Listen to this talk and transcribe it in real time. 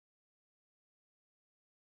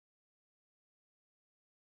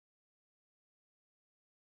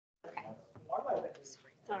All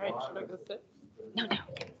right, should I go sit? No.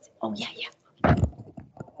 Oh, yeah.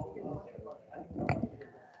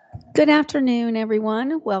 Good afternoon,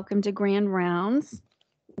 everyone. Welcome to Grand Rounds.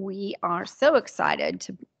 We are so excited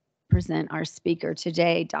to present our speaker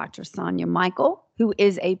today, Dr. Sonia Michail, who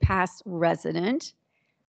is a past resident.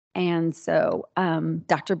 And so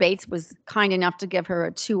Dr. Bates was kind enough to give her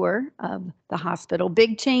a tour of the hospital.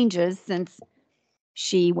 Big changes since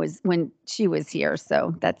when she was here,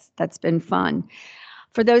 so that's been fun.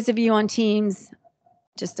 For those of you on Teams,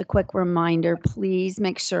 just a quick reminder, please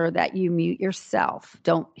make sure that you mute yourself.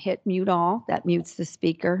 Don't hit mute all, that mutes the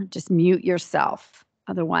speaker. Just mute yourself.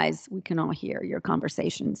 Otherwise, we can all hear your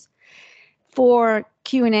conversations. For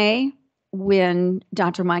Q&A, when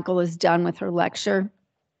Dr. Michail is done with her lecture,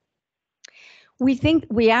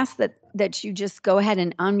 we ask that you just go ahead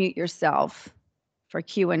and unmute yourself for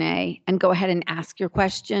Q&A and go ahead and ask your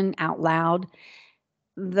question out loud.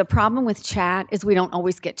 The problem with chat is we don't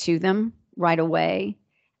always get to them right away.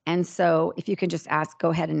 And so if you can just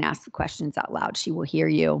go ahead and ask the questions out loud. She will hear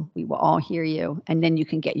you. We will all hear you. And then you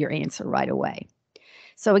can get your answer right away.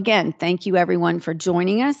 So again, thank you everyone for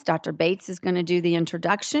joining us. Dr. Bates is going to do the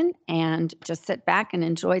introduction, and just sit back and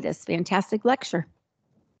enjoy this fantastic lecture.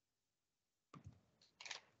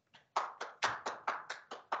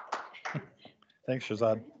 Thanks,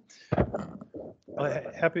 Shazad.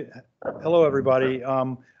 Hello, everybody.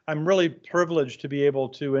 I'm really privileged to be able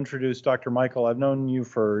to introduce Dr. Michail. I've known you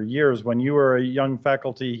for years when you were a young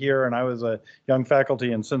faculty here and I was a young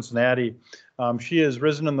faculty in Cincinnati. She has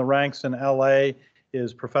risen in the ranks in LA,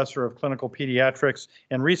 is professor of clinical pediatrics,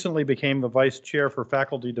 and recently became the vice chair for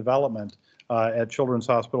faculty development at Children's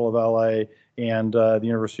Hospital of LA and the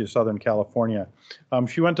University of Southern California.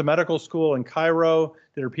 She went to medical school in Cairo,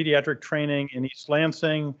 did her pediatric training in East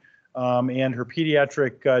Lansing, and her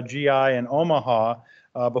pediatric GI in Omaha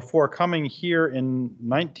before coming here in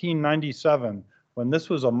 1997, when this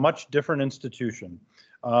was a much different institution.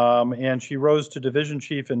 And she rose to division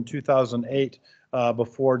chief in 2008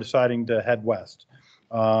 before deciding to head west,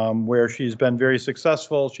 where she's been very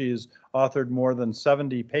successful. She's authored more than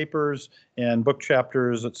 70 papers and book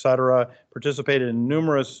chapters, etc., participated in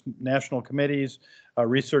numerous national committees,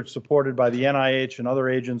 research supported by the NIH and other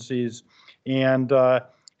agencies, and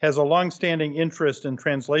has a longstanding interest in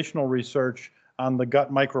translational research on the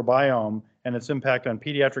gut microbiome and its impact on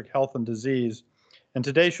pediatric health and disease. And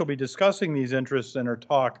today she'll be discussing these interests in her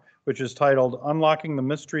talk, which is titled Unlocking the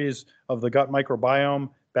Mysteries of the Gut Microbiome,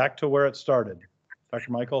 Back to Where It Started.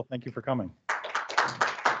 Dr. Michail, thank you for coming.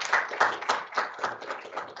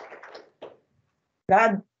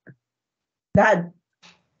 Dad.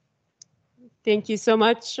 Thank you so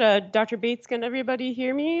much, Dr. Bates. Can everybody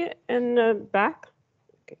hear me in the back?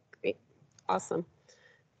 Okay, great, awesome.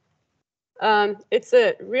 It's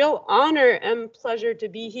a real honor and pleasure to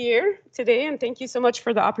be here today, and thank you so much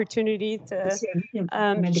for the opportunity to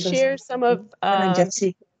share some of. Can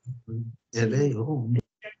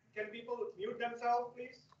people mute themselves,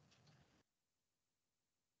 please?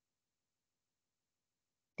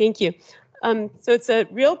 Thank you. So it's a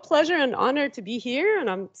real pleasure and honor to be here, and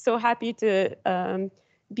I'm so happy to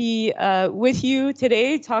be with you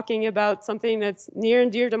today talking about something that's near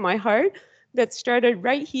and dear to my heart that started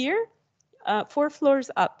right here, 4 floors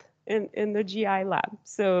up in the GI lab.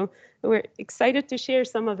 So we're excited to share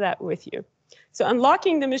some of that with you. So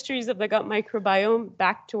unlocking the mysteries of the gut microbiome,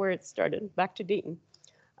 back to where it started, back to Dayton.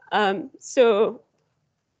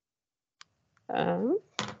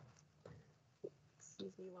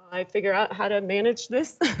 I figure out how to manage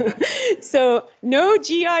this. So no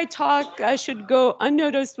GI talk should go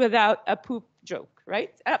unnoticed without a poop joke,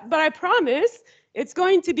 right? But I promise it's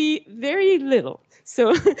going to be very little.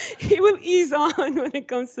 So it will ease on when it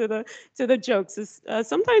comes to the jokes.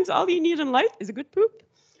 Sometimes all you need in life is a good poop.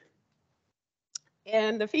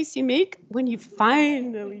 And the face you make when you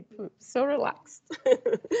finally poop, so relaxed.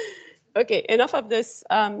 Okay, enough of this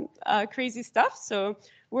crazy stuff. So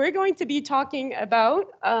we're going to be talking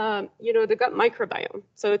about, the gut microbiome.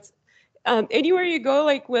 So it's anywhere you go,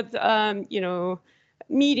 like with,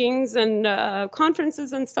 meetings and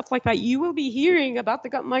conferences and stuff like that, you will be hearing about the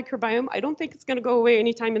gut microbiome. I don't think it's going to go away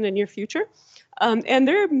anytime in the near future. And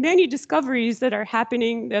there are many discoveries that are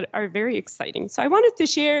happening that are very exciting. So I wanted to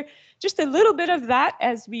share just a little bit of that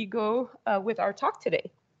as we go with our talk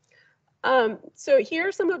today. So here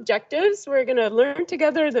are some objectives. We're going to learn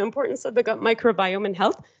together the importance of the gut microbiome in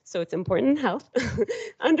health. So it's important in health.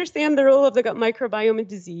 Understand the role of the gut microbiome in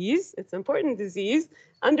disease. It's important in disease.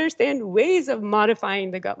 Understand ways of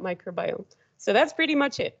modifying the gut microbiome. So that's pretty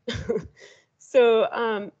much it.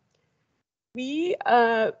 So we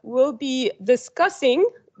will be discussing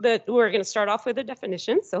we're going to start off with a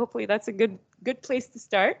definition. So hopefully that's a good place to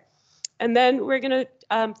start. And then we're going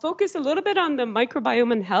to focus a little bit on the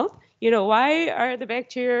microbiome and health. Why are the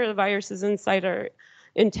bacteria or the viruses inside our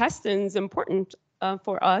intestines important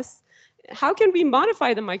for us? How can we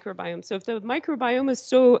modify the microbiome? So if the microbiome is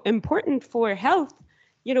so important for health,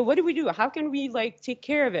 what do we do? How can we take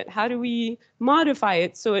care of it? How do we modify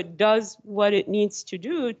it so it does what it needs to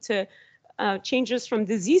do to change us from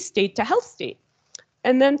disease state to health state?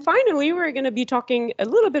 And then finally, we're going to be talking a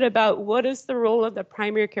little bit about what is the role of the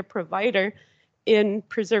primary care provider in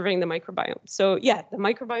preserving the microbiome. So yeah, the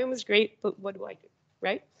microbiome is great, but what do I do,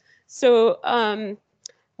 right? So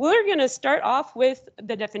we're going to start off with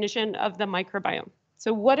the definition of the microbiome.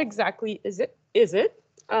 So what exactly is it?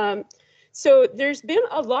 So there's been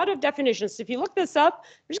a lot of definitions. If you look this up,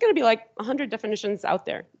 there's going to be 100 definitions out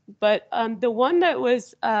there. But the one that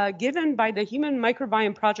was given by the Human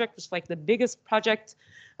Microbiome Project was the biggest project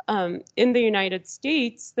in the United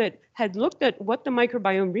States that had looked at what the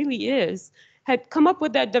microbiome really is, had come up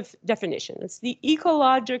with that definition. It's the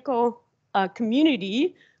ecological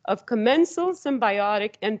community of commensal,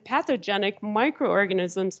 symbiotic, and pathogenic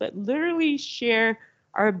microorganisms that literally share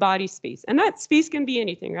our body space. And that space can be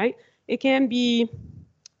anything, right? It can be,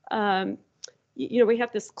 we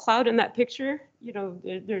have this cloud in that picture.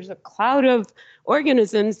 There's a cloud of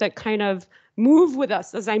organisms that kind of move with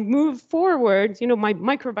us. As I move forward, my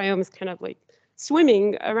microbiome is kind of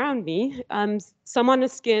swimming around me. Some on the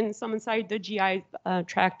skin, some inside the GI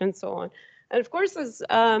tract, and so on. And of course, as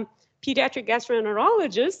pediatric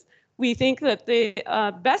gastroenterologists, we think that the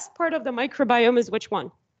best part of the microbiome is which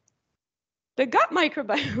one? The gut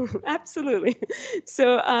microbiome, absolutely.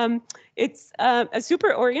 So it's a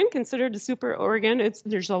super organ, considered a super organ.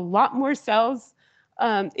 There's a lot more cells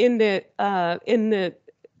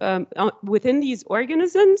within these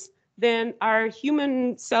organisms than our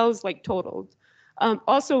human cells totaled.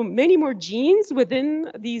 Also, many more genes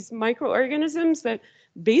within these microorganisms that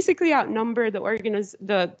basically outnumber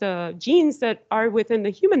the genes that are within the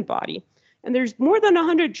human body. And there's more than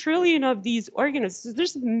 100 trillion of these organisms.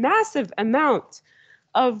 There's a massive amount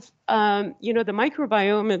of, the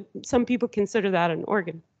microbiome, and some people consider that an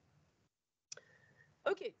organ.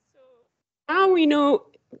 Okay, so now we know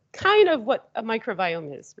kind of what a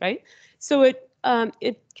microbiome is, right? So it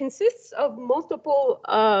consists of multiple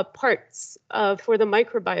parts for the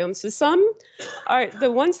microbiome. So some are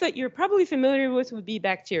the ones that you're probably familiar with would be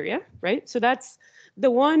bacteria, right? So that's the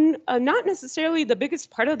one, not necessarily the biggest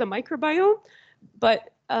part of the microbiome,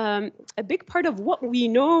 but a big part of what we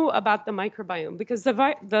know about the microbiome, because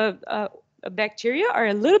the bacteria are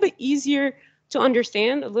a little bit easier to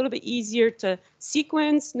understand, a little bit easier to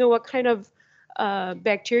sequence, know what kind of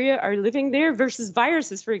bacteria are living there versus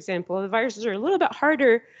viruses, for example. The viruses are a little bit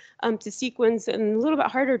harder to sequence and a little bit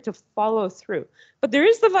harder to follow through. But there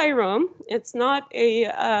is the virome. It's not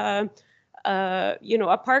a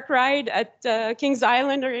park ride at Kings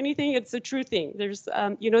Island or anything. It's a true thing. There's,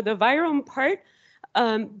 the virome part,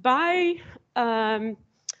 by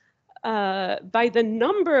the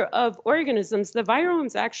number of organisms, the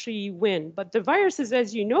viromes actually win. But the viruses,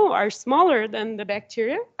 as you know, are smaller than the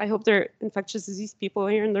bacteria. I hope there are infectious disease people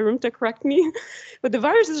here in the room to correct me. But the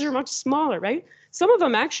viruses are much smaller, right? Some of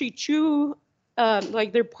them actually chew,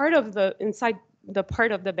 they're part of inside the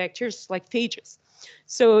part of the bacteria, like phages.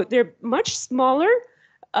 So they're much smaller,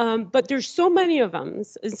 but there's so many of them.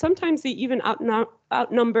 And sometimes they even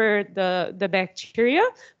outnumber the bacteria,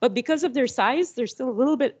 but because of their size, there's still a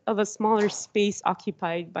little bit of a smaller space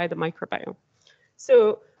occupied by the microbiome.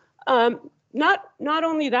 So not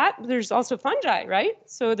only that, there's also fungi, right?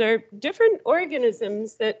 So there are different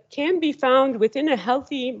organisms that can be found within a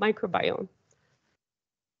healthy microbiome.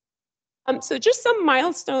 So just some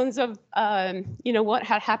milestones of, what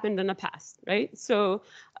had happened in the past, right? So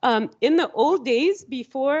in the old days,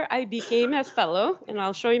 before I became a fellow, and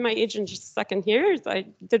I'll show you my age in just a second here, I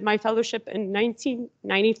did my fellowship in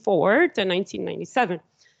 1994 to 1997.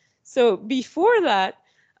 So before that,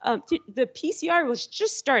 the PCR was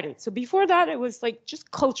just starting. So before that, it was just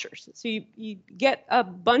cultures. So you get a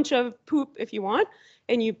bunch of poop if you want,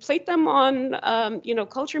 and you plate them on,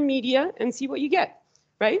 culture media and see what you get,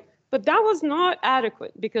 right? But that was not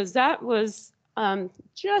adequate because that was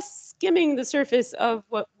just skimming the surface of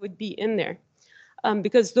what would be in there,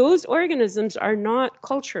 because those organisms are not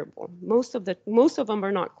culturable. Most of them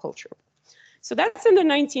are not culturable. So that's in the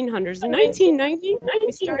 1900s. In 1990,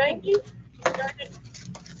 we started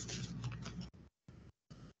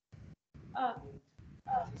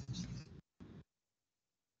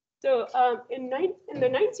in the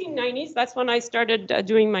 1990s, that's when I started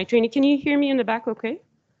doing my training. Can you hear me in the back okay?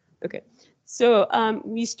 Okay. So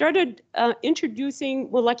we started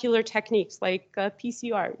introducing molecular techniques like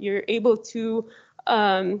PCR. You're able to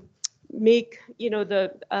make,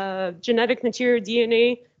 the genetic material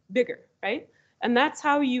DNA bigger, right? And that's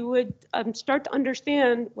how you would start to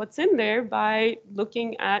understand what's in there by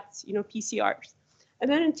looking at, PCRs.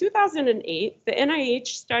 And then in 2008, the NIH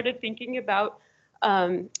started thinking about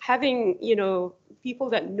having, people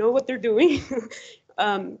that know what they're doing.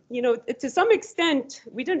 To some extent,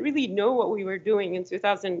 we didn't really know what we were doing in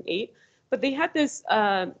 2008, but they had this,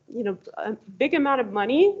 a big amount of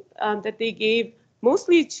money that they gave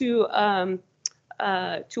mostly to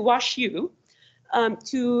WashU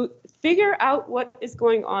to figure out what is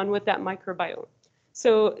going on with that microbiome.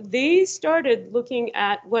 So they started looking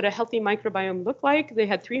at what a healthy microbiome looked like. They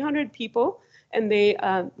had 300 people, and they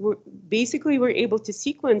were able to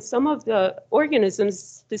sequence some of the organisms,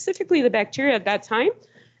 specifically the bacteria at that time,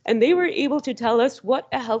 and they were able to tell us what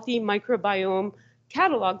a healthy microbiome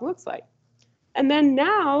catalog looks like. And then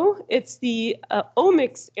now it's the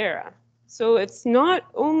omics era. So it's not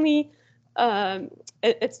only,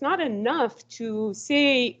 it's not enough to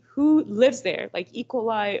say who lives there, like E.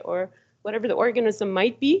 coli or whatever the organism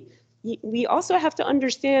might be. We also have to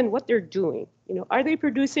understand what they're doing. Are they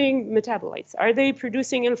producing metabolites? Are they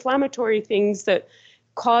producing inflammatory things that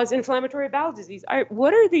cause inflammatory bowel disease?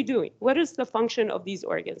 What are they doing? What is the function of these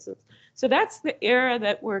organisms? So that's the era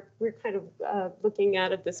that we're kind of looking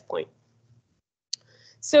at this point.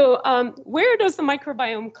 So where does the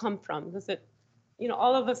microbiome come from? Does it,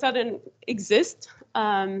 all of a sudden exist?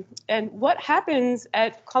 And what happens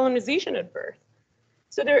at colonization at birth?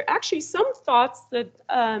 So there are actually some thoughts that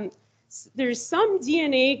there's some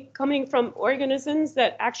DNA coming from organisms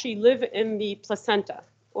that actually live in the placenta,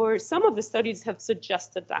 or some of the studies have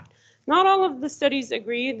suggested that. Not all of the studies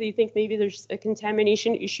agree. They think maybe there's a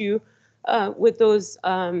contamination issue with those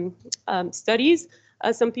studies.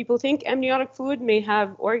 Some people think amniotic fluid may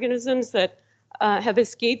have organisms that have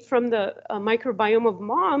escaped from the microbiome of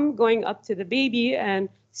mom going up to the baby and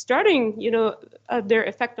starting, their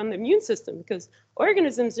effect on the immune system, because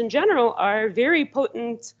organisms in general are very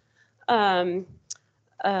potent inducers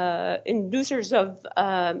of,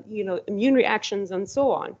 immune reactions and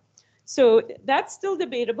so on. So that's still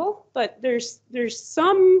debatable, but there's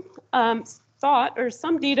some thought or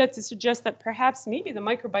some data to suggest that perhaps maybe the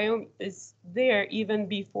microbiome is there even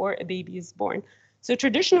before a baby is born. So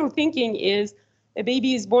traditional thinking is a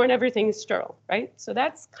baby is born, everything is sterile, right? So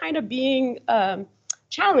that's kind of being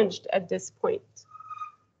challenged at this point.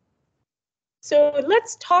 So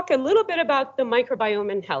let's talk a little bit about the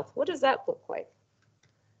microbiome in health. What does that look like?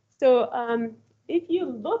 So if you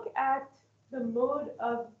look at the mode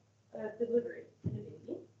of delivery in a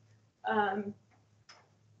baby,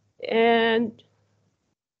 and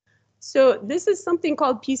so this is something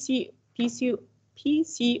called PCOA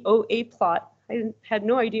plot. I had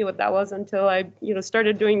no idea what that was until I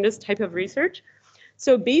started doing this type of research.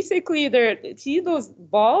 So basically, see those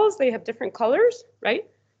balls, they have different colors, right?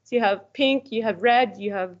 So you have pink, you have red,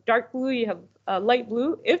 you have dark blue, you have light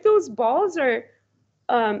blue. If those balls are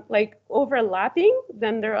like overlapping,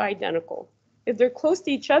 then they're identical. If they're close to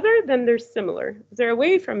each other, then they're similar. If they're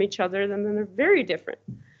away from each other, then they're very different.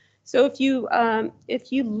 So if you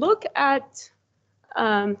look at,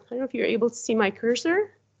 I don't know if you're able to see my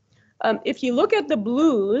cursor. If you look at the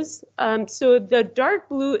blues, so the dark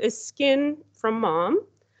blue is skin from mom,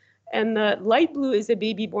 and the light blue is a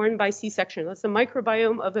baby born by C-section. That's the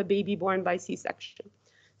microbiome of a baby born by C-section.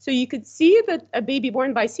 So you could see that a baby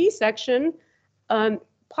born by C-section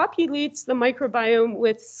populates the microbiome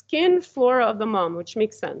with skin flora of the mom, which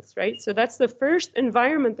makes sense, right? So that's the first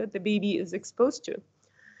environment that the baby is exposed to.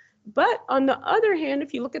 But on the other hand,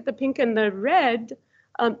 if you look at the pink and the red,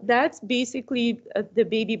 that's basically the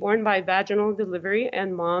baby born by vaginal delivery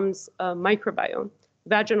and mom's microbiome,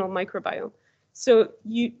 vaginal microbiome. So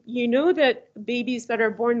you know that babies that are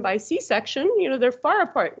born by C-section, they're far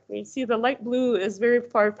apart. You see the light blue is very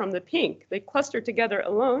far from the pink. They cluster together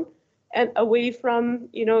alone and away from,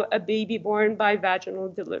 a baby born by vaginal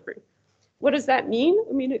delivery. What does that mean?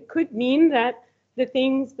 I mean, it could mean that the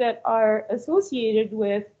things that are associated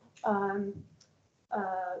with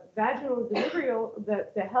vaginal delivery,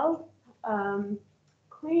 the health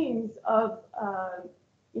claims of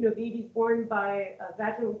babies born by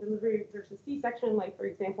vaginal delivery versus C-section, like for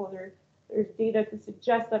example, there's data to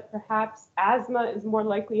suggest that perhaps asthma is more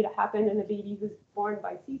likely to happen in a baby who's born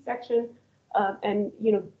by C-section, and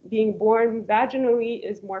being born vaginally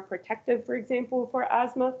is more protective, for example, for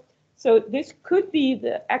asthma. So this could be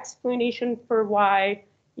the explanation for why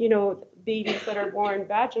babies that are born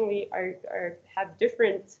vaginally have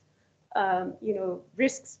different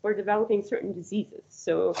risks for developing certain diseases.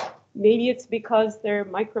 So maybe it's because their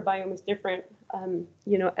microbiome is different,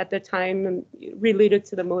 at the time related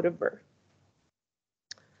to the mode of birth.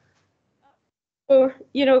 So,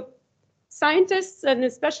 scientists and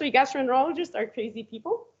especially gastroenterologists are crazy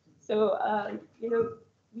people. So,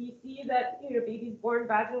 we see that, babies born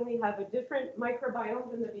vaginally have a different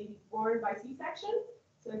microbiome than the babies born by C-section.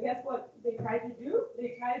 So guess what they tried to do?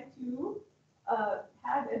 They tried to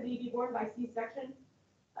have a baby born by C-section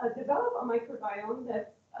develop a microbiome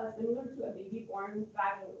that's similar to a baby born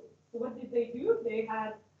vaginally. So what did they do? They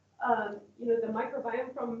had, the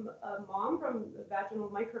microbiome from mom, from the vaginal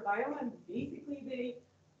microbiome, and basically they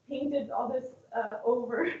painted all this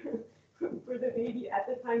over for the baby at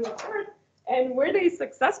the time of birth. And were they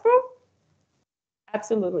successful?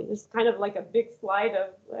 Absolutely. It's kind of like a big slide of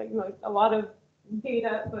a lot of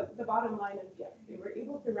data, but the bottom line is yes, they were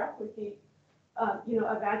able to replicate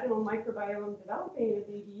a vaginal microbiome developing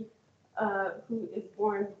a baby who is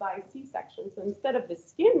born by C-section. So instead of the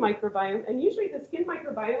skin microbiome, and usually the skin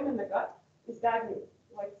microbiome in the gut is vaginal,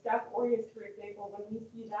 like Staph aureus, for example, when we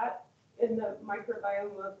see that in the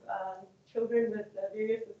microbiome of children with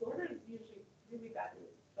various disorders, it's usually really vaginal,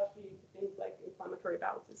 especially things like inflammatory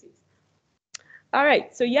bowel disease. All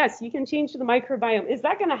right, so yes, you can change the microbiome. Is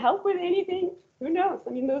that going to help with anything? Who knows? I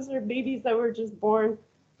mean, those are babies that were just born,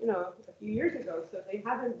 a few years ago, so they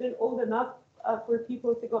haven't been old enough for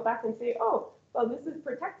people to go back and say, oh, well, this is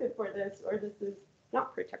protected for this, or this is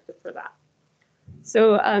not protected for that.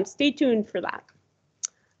 So stay tuned for that.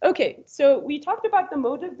 Okay, so we talked about the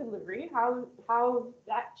mode of delivery, how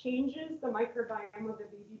that changes the microbiome of the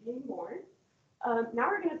baby being born. Now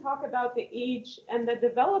we're going to talk about the age and the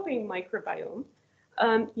developing microbiome.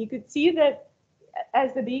 You could see that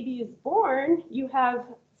as the baby is born, you have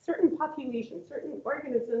certain populations, certain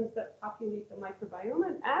organisms that populate the microbiome.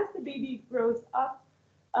 And as the baby grows up,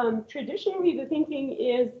 traditionally the thinking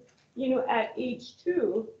is, at age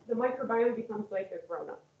 2, the microbiome becomes like a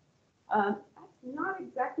grown-up. That's not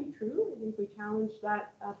exactly true. I think we challenged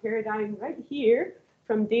that paradigm right here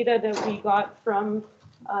from data that we got from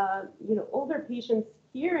older patients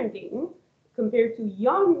here in Dayton compared to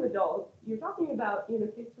young adults. You're talking about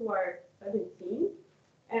kids who are 17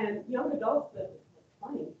 and young adults that are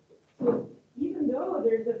 20. So even though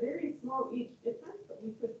there's a very small age difference, but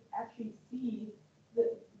we could actually see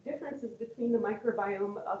the differences between the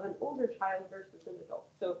microbiome of an older child versus an adult.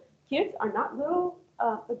 So kids are not little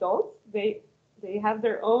adults. They have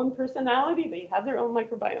their own personality. They have their own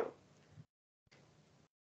microbiome.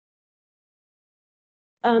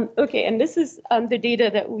 Okay, and this is the data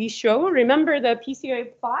that we show. Remember the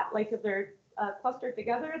PCA plot, like if they're clustered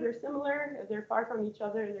together, they're similar. If they're far from each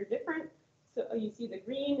other, they're different. So you see the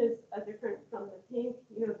green is different from the pink,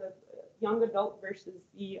 the young adult versus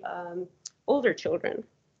the older children.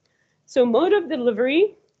 So mode of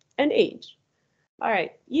delivery and age. All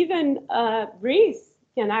right, even race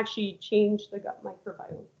can actually change the gut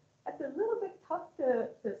microbiome. That's a little bit tough to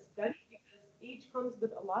study because age comes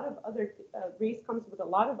with a lot of other, race comes with a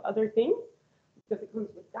lot of other things, because it comes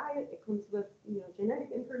with diet, it comes with genetic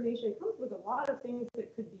information, it comes with a lot of things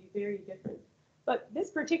that could be very different. But this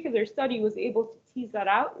particular study was able to tease that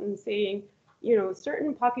out and saying,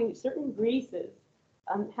 certain races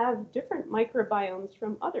have different microbiomes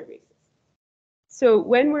from other races. So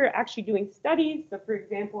when we're actually doing studies, so for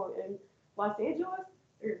example, in Los Angeles,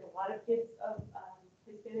 there's a lot of kids of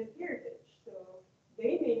Hispanic heritage. So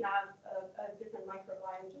they may have a different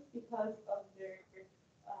microbiome just because of their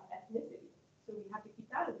ethnicity. So we have to keep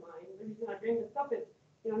that in mind. The reason I bring this up is,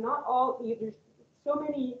 not all, there's so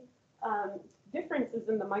many differences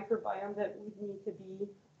in the microbiome that we need to be,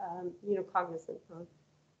 cognizant of.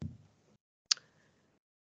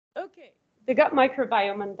 Okay, the gut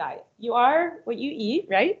microbiome and diet. You are what you eat,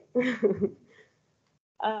 right?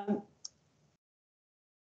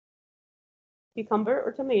 Cucumber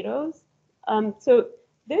or tomatoes. So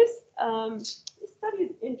this study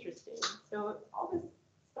is interesting. So all this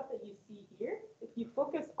stuff that you see here, if you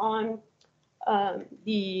focus on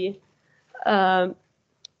the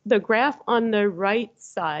graph on the right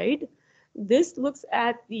side, this looks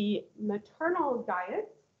at the maternal diet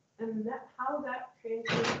and how that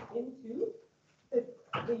translates into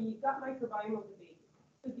the gut microbiome of the baby.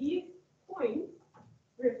 So these points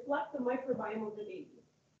reflect the microbiome of the baby,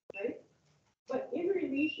 right? But in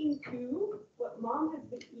relation to what mom has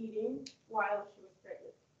been eating while she was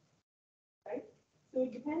pregnant, right? So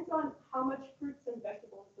it depends on how much fruits and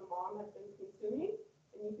vegetables the mom has been consuming.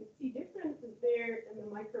 And you can see differences there in the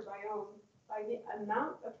microbiome by the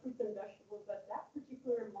amount of fruits and vegetables that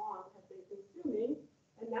particular mom has been consuming.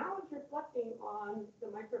 And now it's reflecting on the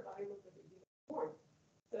microbiome of the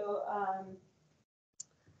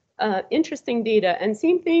interesting data. And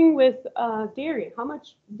same thing with dairy. How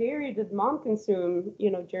much dairy did mom consume,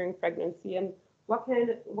 during pregnancy, and what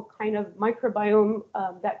kind of microbiome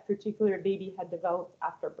that particular baby had developed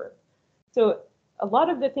after birth. So a lot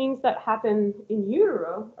of the things that happen in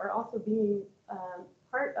utero are also being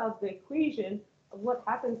part of the equation of what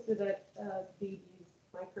happens to that baby's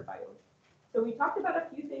microbiome. So we talked about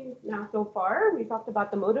a few things now so far. We talked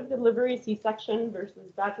about the mode of delivery, C-section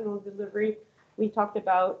versus vaginal delivery. We talked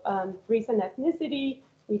about race and ethnicity.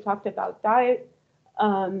 We talked about diet.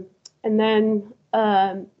 And then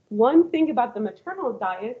one thing about the maternal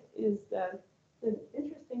diet is an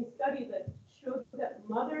interesting study that showed that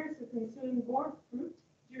mothers who consume more fruit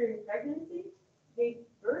during pregnancy, they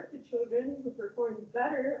birth the children who performed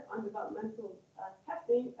better on developmental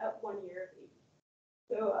testing at 1 year of age.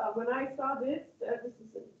 So when I saw this, this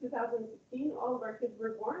is in 2016, all of our kids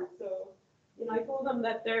were born. So, I told them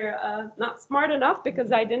that they're not smart enough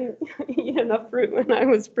because I didn't eat enough fruit when I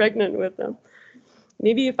was pregnant with them.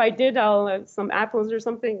 Maybe if I did, I'll have some apples or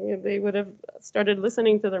something, they would have started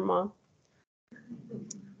listening to their mom.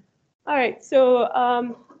 All right, so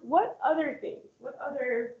what other things, what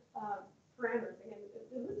other parameters? Again,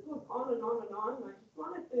 the list goes on and on and on. I just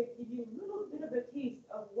wanted to give you a little bit of a taste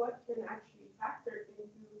of what can actually factor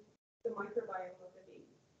into the microbiome of the baby.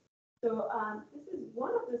 So this is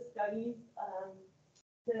one of the studies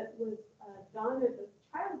that was done as a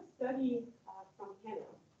child study from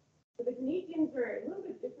Canada. So the Canadians are a little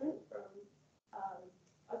bit different from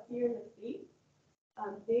us here in the States.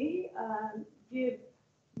 They give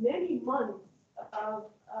many months of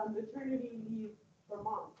maternity leave for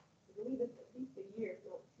moms. I believe it's at least a year, if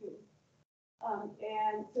not two.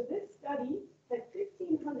 And so this study had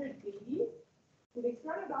 1,500 babies. So they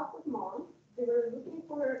started off with moms. They were looking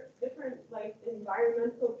for different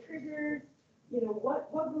environmental triggers,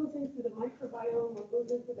 what goes into the microbiome, what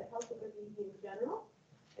goes into the health of the baby in general.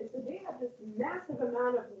 And so they had this massive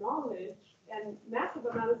amount of knowledge and massive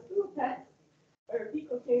amount of stool tests or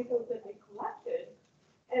fecal samples that they collected.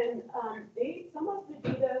 And some of the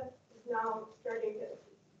data is now starting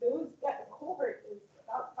to, that cohort is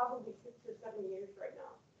about probably 6 or 7 years right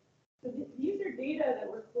now. So these are data that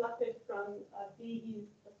were collected from babies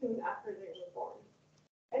soon after they were born.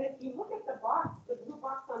 And if you look at the box, the blue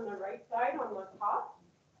box on the right side on the top,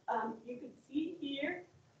 you can see here,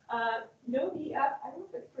 no DF, I don't know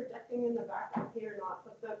if it's projecting in the back up here or not,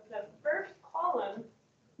 but the first column,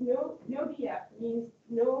 no DF means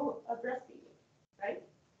no breastfeeding, right?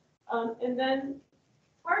 And then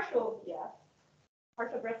partial DF,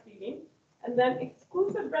 partial breastfeeding, and then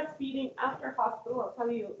exclusive breastfeeding after hospital. I'll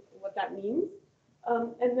tell you what that means.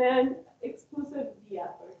 And then exclusive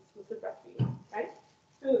DF or exclusive breastfeeding, right?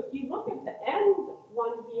 So if you look at the end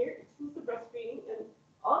one here, exclusive breastfeeding, and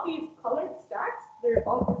all these colored stacks, they're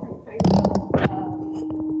all different kinds of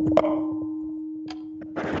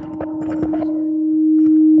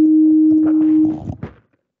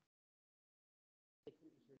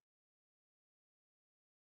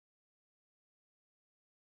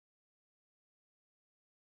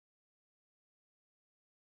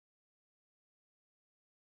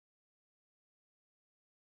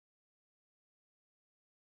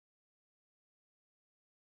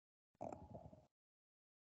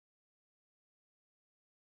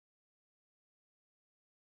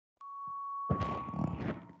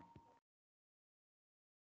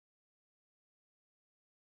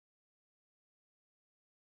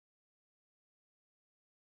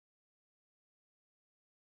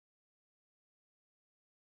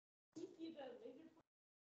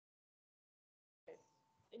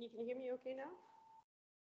And you can hear me okay now?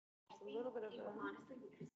 It's a little bit of a... Honestly, we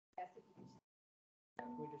just ask if you can...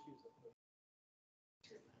 We just use it.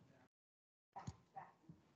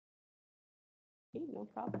 Okay, no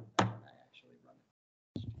problem.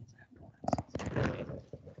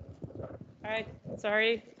 All right,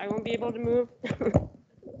 sorry, I won't be able to move.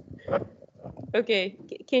 Okay,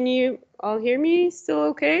 can you all hear me still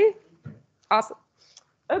okay? Awesome.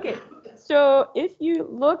 Okay, so if you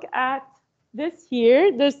look at this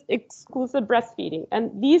here, there's exclusive breastfeeding,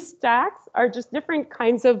 and these stacks are just different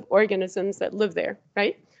kinds of organisms that live there,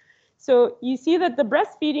 right? So you see that the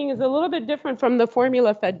breastfeeding is a little bit different from the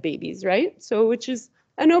formula-fed babies, right? So which is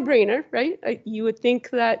a no-brainer, right? You would think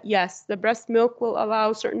that, yes, the breast milk will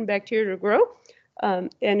allow certain bacteria to grow,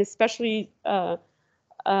 and especially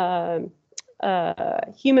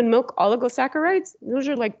human milk oligosaccharides. Those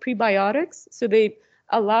are like prebiotics, so they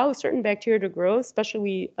allow certain bacteria to grow,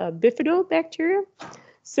 especially bifidobacteria.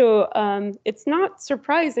 So it's not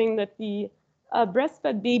surprising that the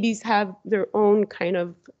breastfed babies have their own kind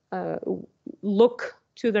of look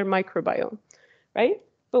to their microbiome, right?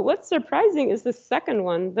 But what's surprising is the second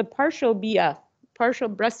one, the partial BF, partial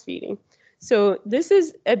breastfeeding. So this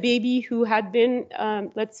is a baby who had been,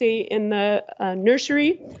 let's say, in the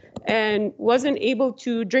nursery and wasn't able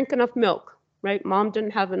to drink enough milk, right? Mom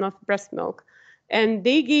didn't have enough breast milk. And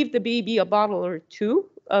they gave the baby a bottle or two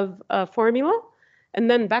of formula and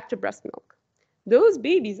then back to breast milk. Those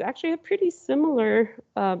babies actually have pretty similar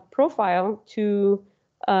profile to,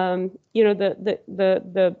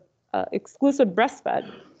 the exclusive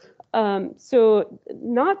breastfed. So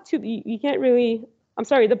not to be, you can't really, I'm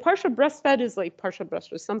sorry, the partial breastfed is like partial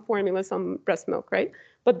breastfed, some formula, some breast milk, right?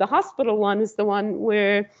 But the hospital one is the one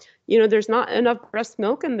where, there's not enough breast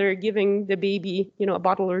milk and they're giving the baby, a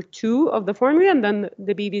bottle or two of the formula and then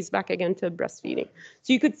the baby's back again to breastfeeding.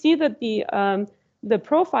 So you could see that the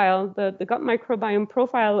profile, the gut microbiome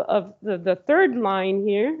profile of the third line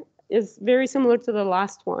here is very similar to the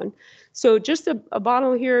last one. So just a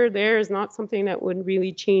bottle here or there is not something that would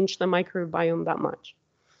really change the microbiome that much.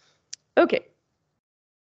 Okay.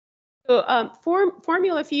 So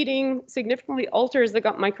formula feeding significantly alters the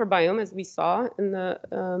gut microbiome, as we saw in the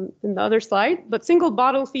other slide, but single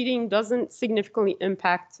bottle feeding doesn't significantly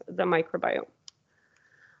impact the microbiome.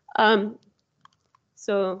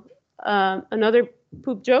 Another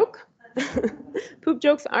poop joke. Poop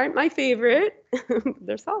jokes aren't my favorite.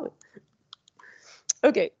 They're solid.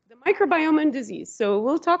 Okay, the microbiome and disease. So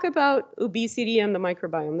we'll talk about obesity and the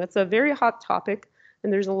microbiome. That's a very hot topic,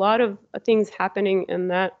 and there's a lot of things happening in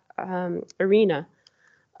that arena.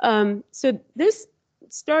 So this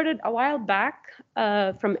started a while back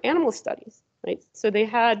from animal studies, right? So they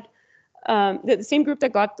had the same group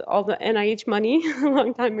that got all the NIH money a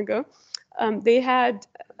long time ago. They had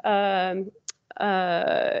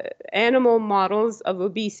animal models of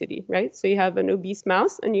obesity, right? So you have an obese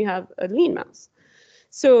mouse and you have a lean mouse.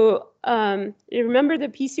 So you remember the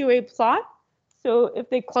PCOA plot? So if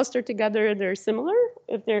they cluster together, they're similar.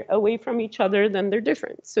 If they're away from each other, then they're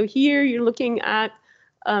different. So here you're looking at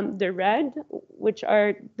the red, which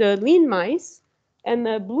are the lean mice, and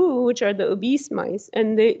the blue, which are the obese mice.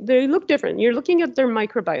 And they look different. You're looking at their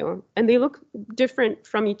microbiome, and they look different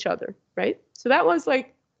from each other, right? So that was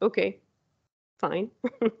like, okay, fine.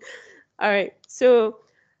 All right. So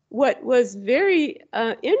what was very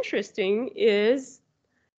interesting is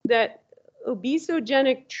that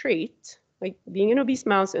obesogenic trait, like being an obese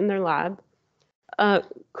mouse in their lab,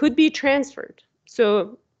 could be transferred.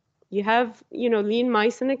 So you have, lean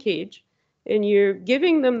mice in a cage, and you're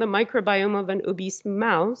giving them the microbiome of an obese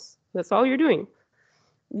mouse. That's all you're doing.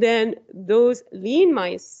 Then those lean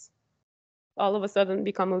mice all of a sudden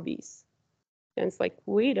become obese. And it's like,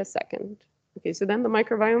 wait a second. Okay, so then the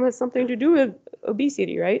microbiome has something to do with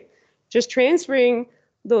obesity, right? Just transferring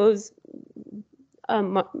those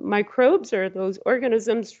microbes or those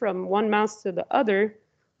organisms from one mouse to the other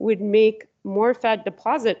would make more fat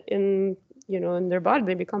deposit in their body.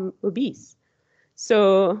 They become obese.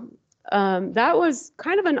 So that was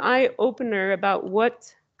kind of an eye opener about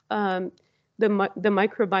what the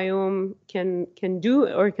microbiome can do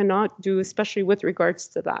or cannot do, especially with regards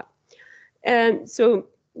to that. And so,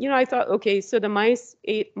 I thought, okay, so the mice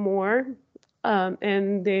ate more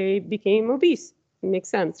and they became obese. It makes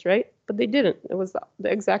sense, right? But they didn't. It was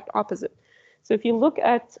the exact opposite. So if you look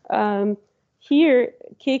at here,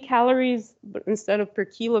 kcalories, but instead of per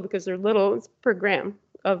kilo because they're little, it's per gram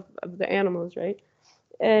of the animals, right?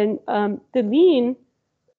 And the lean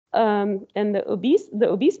and the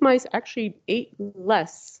obese mice actually ate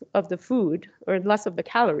less of the food or less of the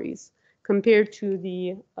calories compared to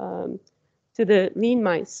the lean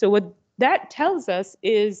mice. So what that tells us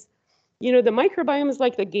is, the microbiome is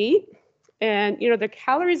like the gate, and the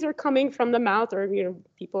calories are coming from the mouth, or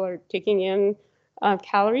people are taking in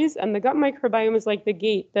calories, and the gut microbiome is like the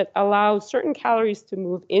gate that allows certain calories to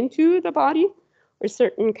move into the body or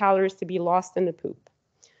certain calories to be lost in the poop.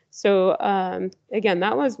 So again,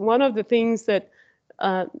 that was one of the things that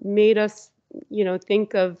made us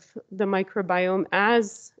think of the microbiome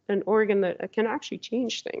as an organ that can actually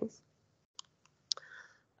change things.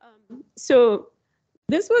 So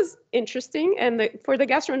this was interesting, and for the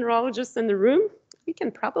gastroenterologists in the room, we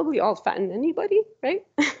can probably all fatten anybody, right?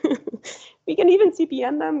 We can even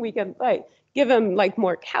CPN them. We can give them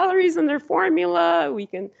more calories in their formula. We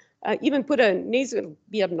can even put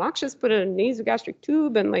be obnoxious, put a nasogastric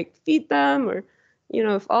tube and feed them, or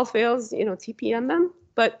if all fails, TPN them.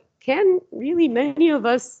 But can really many of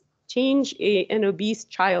us change an obese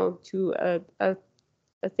child to a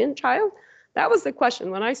thin child? That was the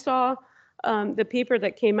question. When I saw the paper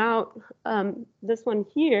that came out, this one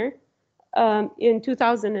here, in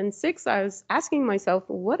 2006, I was asking myself,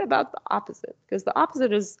 what about the opposite? Because the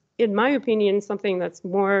opposite is in my opinion, something that's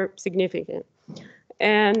more significant.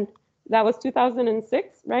 And that was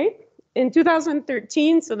 2006, right? In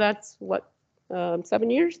 2013, so that's what, 7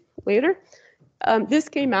 years later, this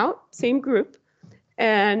came out, same group,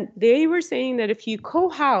 and they were saying that if you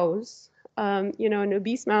co-house, you know, an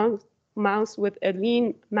obese mouse with a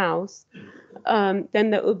lean mouse, then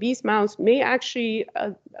the obese mouse may actually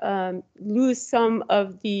lose some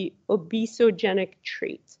of the obesogenic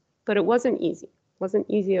traits, but it wasn't easy. It wasn't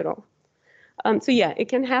easy at all. So yeah, it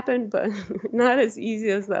can happen, but not as easy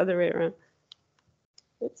as the other way around.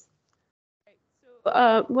 Oops.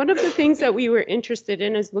 So one of the things that we were interested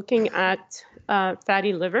in is looking at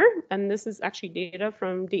fatty liver, and this is actually data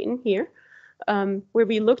from Dayton here, where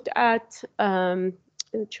we looked at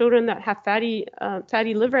children that have fatty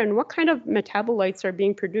liver and what kind of metabolites are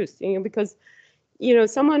being produced. You know, because you know,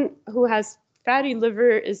 someone who has fatty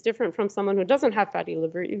liver is different from someone who doesn't have fatty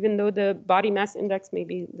liver, even though the body mass index may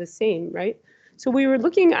be the same, right? So we were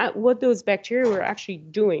looking at what those bacteria were actually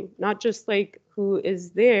doing, not just like who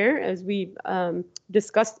is there, as we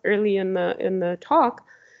discussed early in the talk,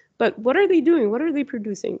 but what are they doing? What are they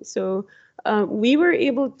producing? So we were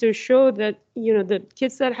able to show that, you know, the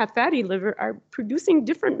kids that have fatty liver are producing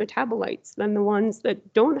different metabolites than the ones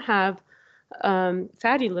that don't have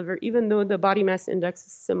fatty liver, even though the body mass index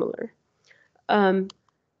is similar.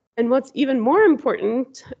 And what's even more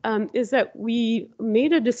important is that we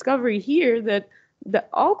made a discovery here that the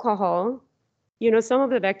alcohol, you know, some of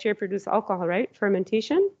the bacteria produce alcohol, right?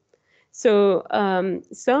 Fermentation. So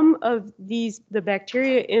some of the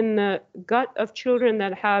bacteria in the gut of children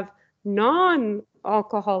that have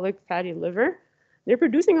non-alcoholic fatty liver, they're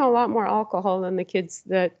producing a lot more alcohol than the kids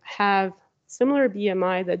that have similar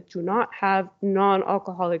BMI that do not have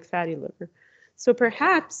non-alcoholic fatty liver. So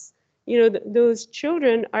perhaps, you know, those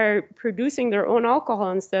children are producing their own alcohol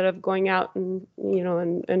instead of going out and, you know,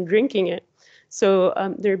 and drinking it. So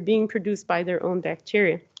they're being produced by their own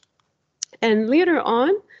bacteria. And later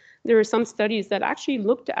on, there were some studies that actually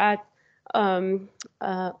looked at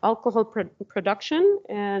alcohol production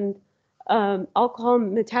and alcohol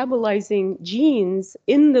metabolizing genes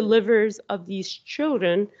in the livers of these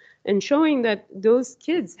children, and showing that those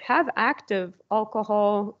kids have active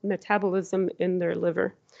alcohol metabolism in their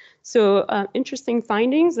liver. So interesting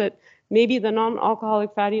findings that maybe the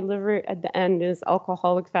non-alcoholic fatty liver at the end is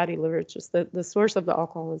alcoholic fatty liver. It's just that the source of the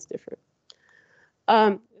alcohol is different.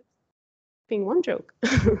 Being one joke.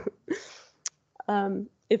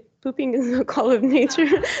 If pooping is a call of nature.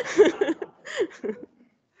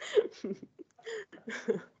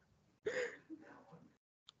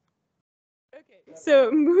 Okay,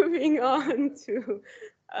 so moving on to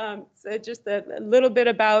so just a little bit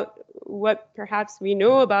about what perhaps we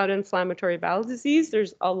know about inflammatory bowel disease.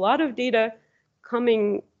 There's a lot of data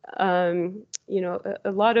coming, you know,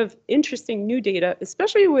 a lot of interesting new data,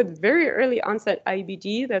 especially with very early onset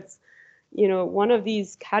IBD. That's, you know, one of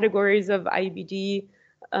these categories of IBD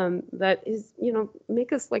that is, you know,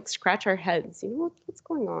 make us like scratch our heads. You know, what's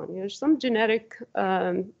going on? You know, there's some genetic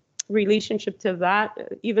relationship to that,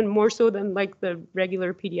 even more so than like the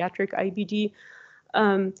regular pediatric IBD.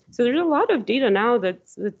 So there's a lot of data now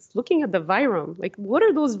that's looking at the virome. Like, what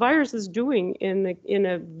are those viruses doing in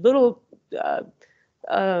a little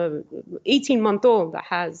 18-month-old that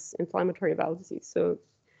has inflammatory bowel disease? So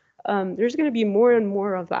there's going to be more and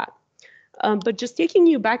more of that. But just taking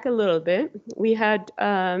you back a little bit, we had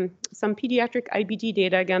some pediatric IBD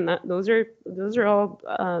data. Again, those are all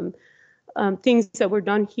things that were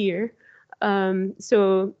done here.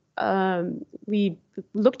 We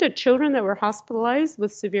looked at children that were hospitalized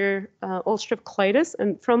with severe ulcerative colitis,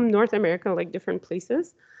 and from North America, like different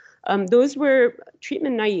places. Those were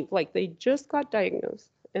treatment naive, like they just got diagnosed,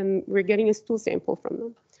 and we're getting a stool sample from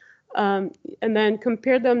them. And then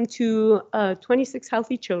compared them to 26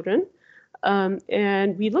 healthy children.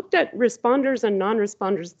 And we looked at responders and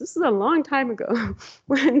non-responders. This is a long time ago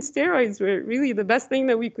when steroids were really the best thing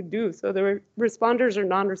that we could do. So there were responders or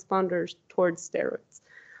non-responders towards steroids.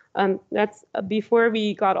 That's before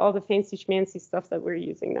we got all the fancy schmancy stuff that we're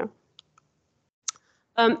using now.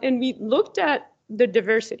 And we looked at the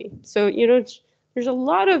diversity. So, you know, there's a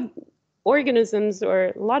lot of organisms or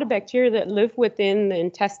a lot of bacteria that live within the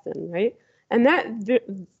intestine, right? And that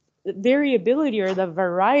variability or the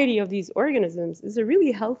variety of these organisms is a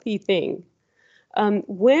really healthy thing.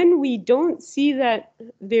 When we don't see that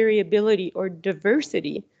variability or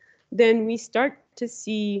diversity, then we start to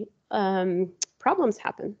see problems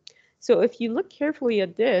happen. So if you look carefully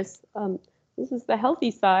at this, this is the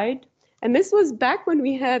healthy side. And this was back when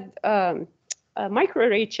we had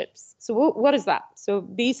microarray chips. So what is that? So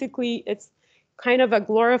basically, it's kind of a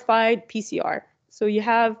glorified PCR. So you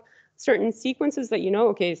have certain sequences that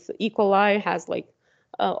okay, so E. coli has like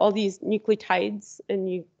all these nucleotides,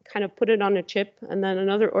 and you kind of put it on a chip, and then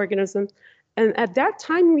another organism. And at that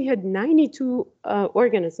time, we had 92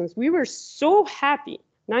 organisms. We were so happy,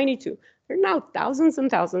 92. There are now thousands and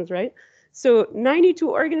thousands, right? So 92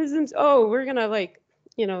 organisms, oh, we're gonna like,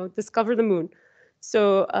 discover the moon.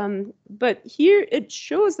 So, but here it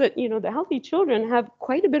shows that, the healthy children have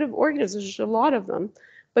quite a bit of organisms, there's a lot of them.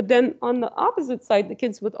 But then on the opposite side, the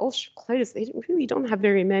kids with ulcerative colitis, they really don't have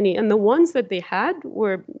very many. And the ones that they had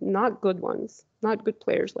were not good ones, not good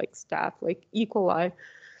players like staph, like E. coli.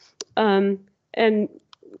 And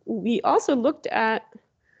we also looked at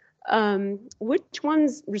which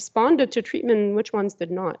ones responded to treatment and which ones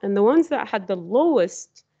did not. And the ones that had the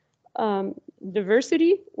lowest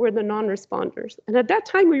diversity were the non-responders. And at that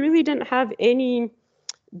time, we really didn't have any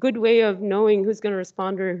good way of knowing who's going to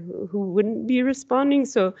respond or who wouldn't be responding.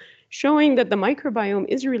 So showing that the microbiome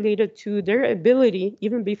is related to their ability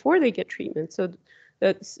even before they get treatment. So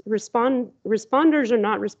that responders or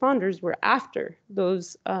not responders were after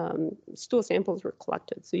those stool samples were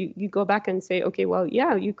collected. So you go back and say, okay, well,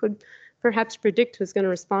 yeah, you could perhaps predict who's going to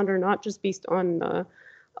respond or not just based on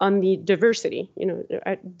the diversity.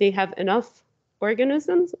 They have enough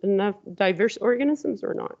organisms, enough diverse organisms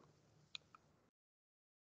or not.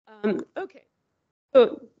 Okay,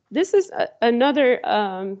 so this is another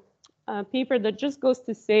paper that just goes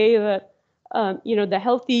to say that, the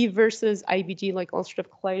healthy versus IBD, like ulcerative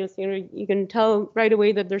colitis, you can tell right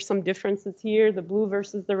away that there's some differences here, the blue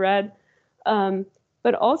versus the red.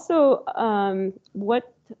 But also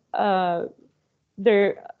what the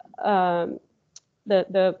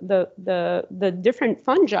different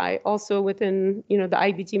fungi also within, the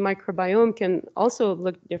IBD microbiome can also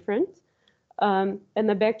look different. And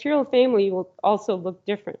the bacterial family will also look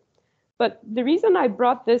different. But the reason I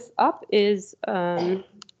brought this up is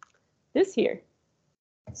this here.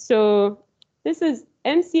 So this is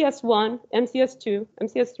MCS1, MCS2,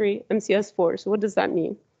 MCS3, MCS4. So what does that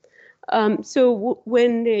mean? So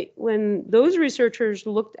when those researchers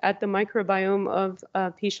looked at the microbiome of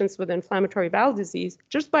patients with inflammatory bowel disease,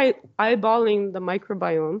 just by eyeballing the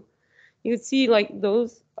microbiome, you could see like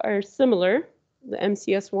those are similar. The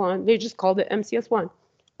MCS1, they just called it MCS1,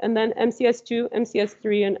 and then MCS2,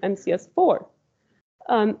 MCS3, and MCS4.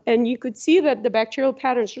 And you could see that the bacterial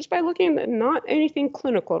patterns, just by looking at not anything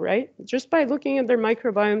clinical, right? Just by looking at their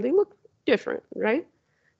microbiome, they look different, right?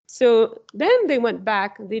 So then they went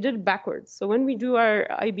back, they did it backwards. So when we do our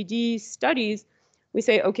IBD studies, we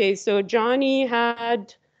say, okay, so Johnny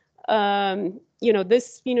had,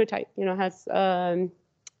 this phenotype, has,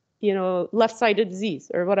 left-sided disease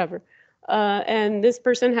or whatever. And this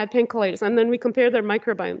person had pancreatitis, and then we compare their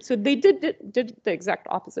microbiome. So they did the exact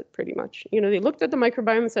opposite, pretty much. They looked at the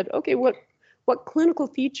microbiome and said, okay, what clinical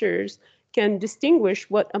features can distinguish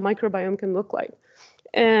what a microbiome can look like?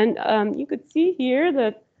 And you could see here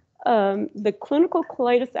that the clinical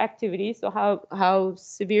colitis activity, so how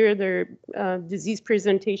severe their disease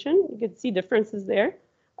presentation, you could see differences there.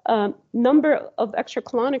 Number of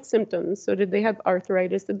extracolonic symptoms. So did they have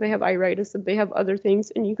arthritis? Did they have iritis? Did they have other things?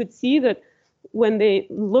 And you could see that when they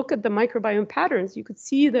look at the microbiome patterns, you could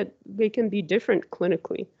see that they can be different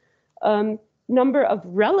clinically. Number of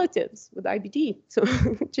relatives with IBD, so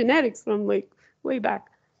genetics from like way back.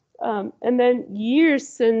 And then years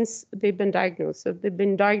since they've been diagnosed. So if they've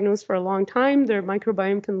been diagnosed for a long time, their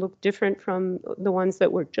microbiome can look different from the ones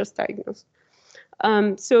that were just diagnosed.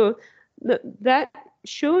 So that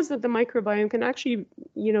shows that the microbiome can actually,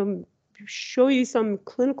 show you some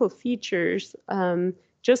clinical features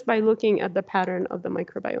just by looking at the pattern of the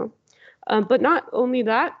microbiome. But not only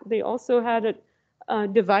that, they also had it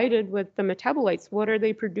divided with the metabolites. What are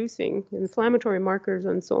they producing? Inflammatory markers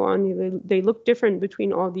and so on. They look different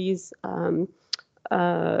between all these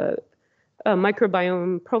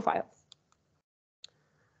microbiome profiles.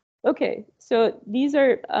 Okay, so these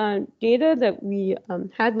are data that we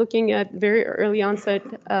had looking at very early onset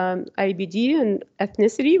IBD and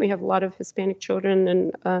ethnicity. We have a lot of Hispanic children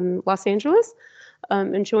in Los Angeles,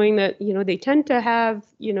 and showing that they tend to have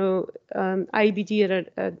IBD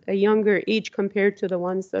at a younger age compared to the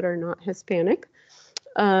ones that are not Hispanic,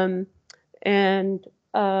 and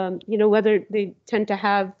whether they tend to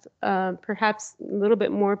have perhaps a little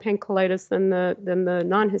bit more pancreatitis than the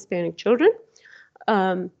non-Hispanic children.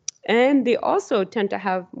 And they also tend to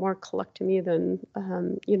have more colectomy than,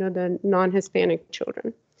 the non-Hispanic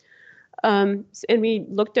children. And we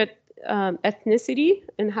looked at ethnicity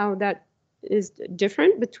and how that is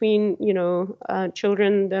different between,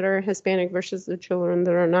 children that are Hispanic versus the children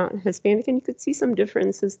that are not Hispanic. And you could see some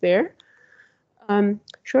differences there.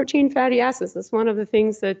 Short chain fatty acids, that's one of the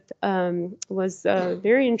things that was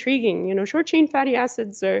very intriguing. You know, short chain fatty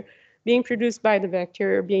acids are being produced by the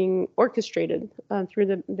bacteria, being orchestrated through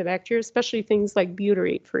the bacteria, especially things like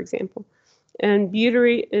butyrate, for example. And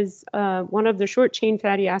butyrate is one of the short chain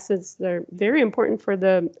fatty acids that are very important for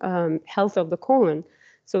the health of the colon.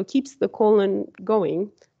 So it keeps the colon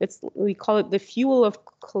going. We call it the fuel of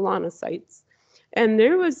colonocytes. And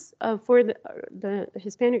there was, for the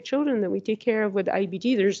Hispanic children that we take care of with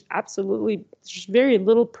IBD, there's very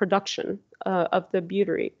little production of the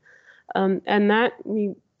butyrate. And that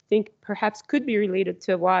we think perhaps could be related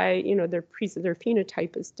to why, you know, their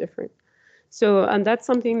phenotype is different. So that's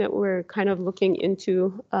something that we're kind of looking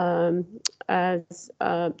into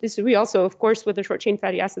we also, of course, with the short chain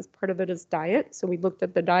fatty acids, part of it is diet. So we looked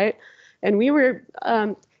at the diet, and we were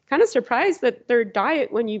kind of surprised that their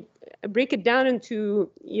diet, when you break it down into,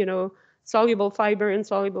 you know, soluble fiber,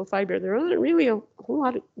 insoluble fiber, there wasn't really a whole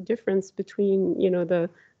lot of difference between, you know, the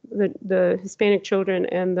Hispanic children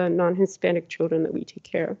and the non-Hispanic children that we take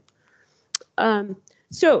care of.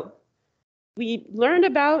 So we learned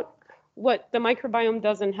about what the microbiome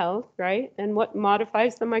does in health, right? And what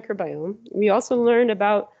modifies the microbiome. We also learned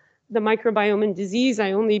about the microbiome in disease.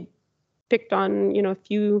 I only picked on, you know, a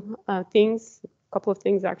few things, a couple of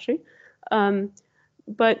things actually.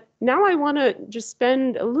 But now I want to just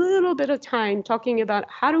spend a little bit of time talking about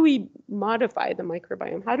how do we modify the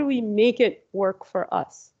microbiome? How do we make it work for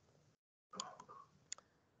us?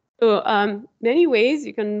 So many ways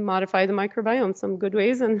you can modify the microbiome, some good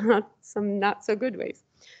ways and some not so good ways.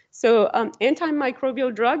 So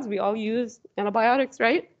antimicrobial drugs, we all use antibiotics,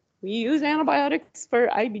 right? We use antibiotics for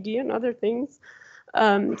IBD and other things.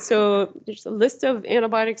 So there's a list of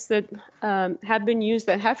antibiotics that have been used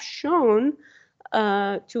that have shown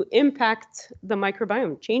to impact the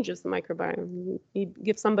microbiome, changes the microbiome. You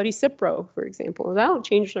give somebody Cipro, for example, that'll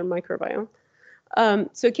change their microbiome.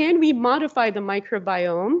 So can we modify the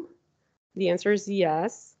microbiome? The answer is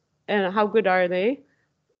yes. And how good are they?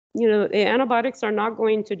 You know, the antibiotics are not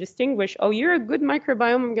going to distinguish, oh, you're a good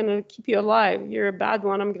microbiome, I'm going to keep you alive. You're a bad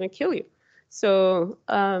one, I'm going to kill you. So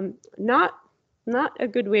not a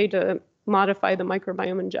good way to modify the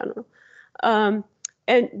microbiome in general. And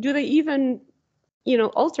do they even, you know,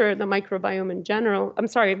 alter the microbiome in general? I'm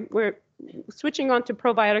sorry, we're switching on to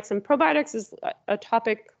probiotics, and probiotics is a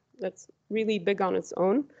topic that's really big on its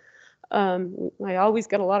own. I always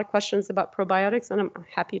get a lot of questions about probiotics, and I'm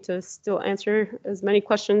happy to still answer as many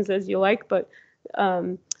questions as you like. But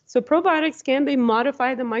so probiotics, can they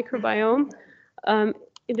modify the microbiome?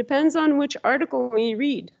 It depends on which article you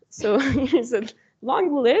read. So here's a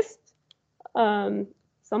long list.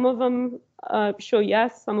 Some of them show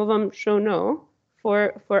yes, some of them show no.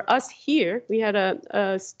 For us here, we had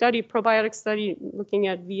a study, probiotic study, looking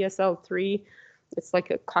at VSL3. It's like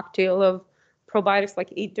a cocktail of probiotics,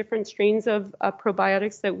 like 8 different strains of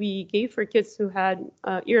probiotics that we gave for kids who had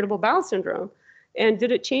irritable bowel syndrome. And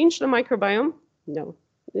did it change the microbiome? No.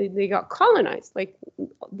 They got colonized. Like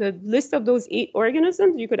the list of those 8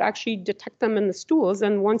 organisms, you could actually detect them in the stools,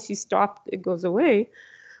 and once you stop, it goes away.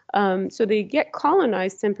 So they get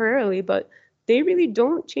colonized temporarily, but they really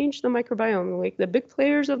don't change the microbiome. Like the big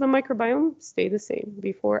players of the microbiome stay the same.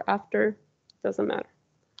 Before, after, doesn't matter.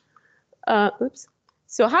 Oops.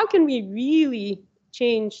 So how can we really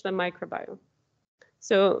change the microbiome?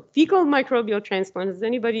 So fecal microbial transplant, has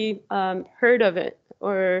anybody heard of it?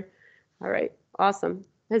 Or, all right, awesome.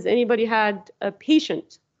 Has anybody had a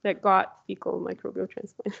patient that got fecal microbial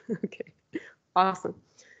transplant? Okay, awesome.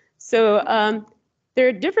 So there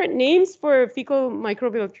are different names for fecal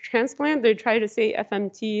microbial transplant. They try to say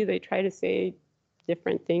FMT, they try to say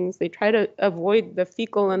different things. They try to avoid the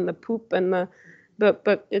fecal and the poop and the,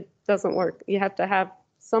 but it doesn't work. You have to have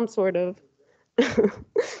some sort of,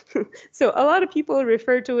 so a lot of people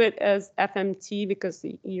refer to it as FMT because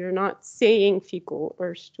you're not saying fecal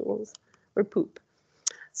or stools or poop.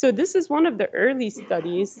 So this is one of the early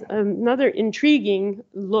studies, another intriguing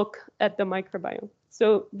look at the microbiome.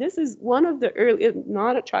 So this is one of the early,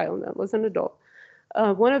 not a child, that was an adult,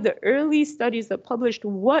 one of the early studies that published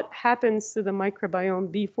what happens to the microbiome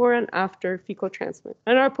before and after fecal transplant.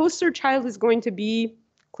 And our poster child is going to be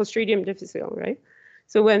Clostridium difficile, right?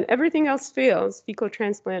 So when everything else fails, fecal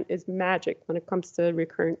transplant is magic when it comes to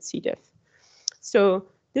recurrent C. diff. So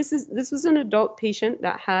this was an adult patient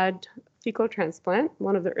that had fecal transplant,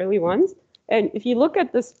 one of the early ones. And if you look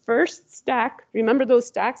at this first stack, remember those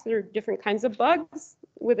stacks? There are different kinds of bugs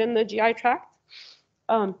within the GI tract.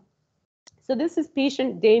 So this is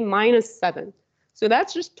patient day -7. So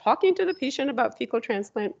that's just talking to the patient about fecal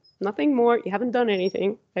transplant, nothing more. You haven't done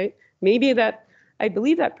anything, right? Maybe that I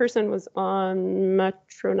believe that person was on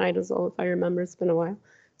metronidazole, if I remember. It's been a while.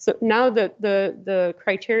 So now the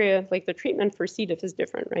criteria, like the treatment for C. diff is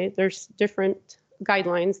different, right? There's different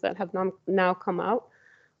guidelines that have now come out.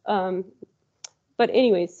 But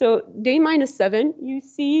anyway, so day -7, you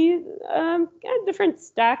see different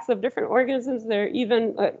stacks of different organisms there, even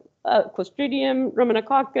Clostridium,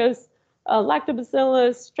 Rominacoccus,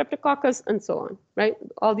 Lactobacillus, Streptococcus, and so on, right?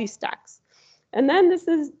 All these stacks. And then this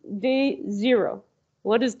is day 0.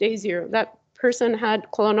 What is day 0? That person had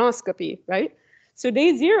colonoscopy, right? So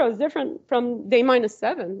day 0 is different from day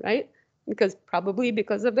 -7, right? Probably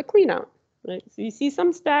because of the clean out. Right? So you see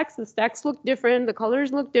some stacks, the stacks look different, the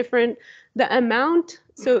colors look different, the amount,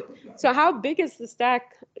 so how big is the stack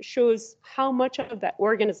shows how much of that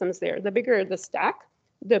organism is there. The bigger the stack,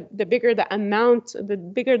 the bigger the amount, the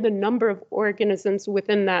bigger the number of organisms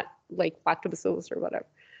within that, like lactobacillus or whatever,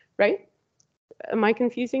 right? Am I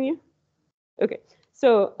confusing you? Okay,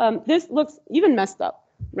 so this looks even messed up,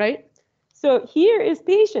 right? So here is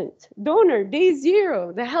patient, donor, day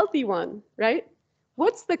 0, the healthy one, right?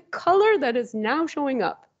 What's the color that is now showing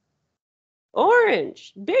up?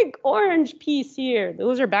 Orange, big orange piece here.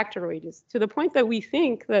 Those are bacteroides, to the point that we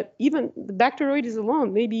think that even the bacteroides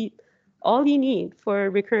alone may be all you need for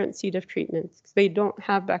recurrent C. diff treatments, because they don't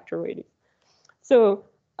have bacteroides. So,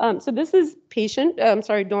 so this is patient,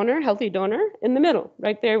 donor, healthy donor in the middle,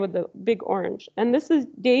 right there with the big orange. And this is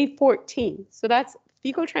day 14. So that's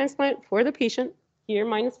fecal transplant for the patient, here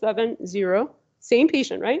 -7, 0, same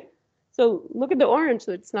patient, right? So look at the orange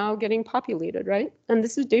that's now getting populated, right? And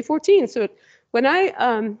this is day 14. So when I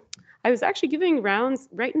was actually giving rounds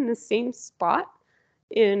right in the same spot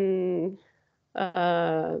in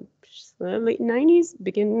the late 90s,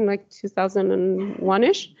 beginning like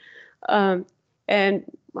 2001-ish. And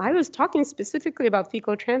I was talking specifically about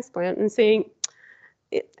fecal transplant and saying,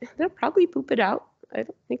 they'll probably poop it out. I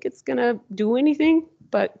don't think it's gonna do anything,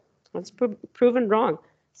 but it's proven wrong.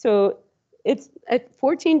 So it's at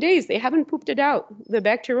 14 days, they haven't pooped it out. The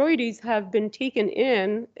bacteroides have been taken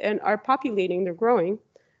in and are populating, they're growing,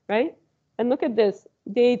 right? And look at this,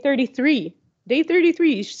 day 33. Day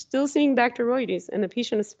 33, you're still seeing bacteroides and the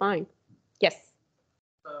patient is fine. Yes?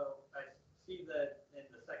 So I see that in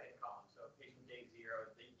the second column, so patient day 0,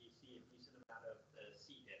 you see a decent amount of the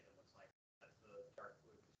C. diff, it looks like. That's the dark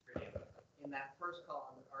blue Clostridium. In that first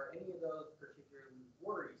column, are any of those particularly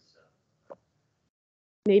worrisome?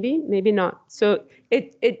 Maybe, maybe not. So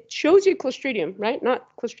it shows you Clostridium, right?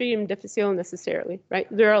 Not Clostridium difficile necessarily, right?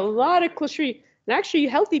 There are a lot of Clostridium, and actually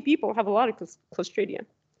healthy people have a lot of Clostridium.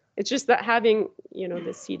 It's just that having, you know,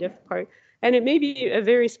 the C. diff part, and it may be a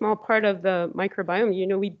very small part of the microbiome. You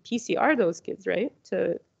know, we PCR those kids, right?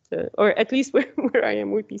 Or at least where I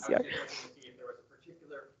am, we PCR. I was just looking to see if there was a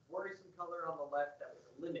particular worrisome color on the left that was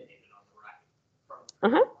eliminated on the right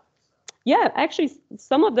from the Yeah, actually,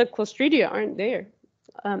 some of the Clostridia aren't there.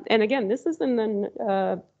 And again, this is in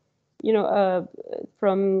the,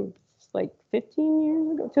 from like 15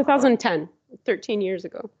 years ago, 2010, 13 years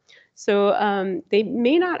ago. So they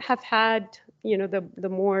may not have had, you know, the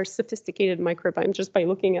more sophisticated microbiome just by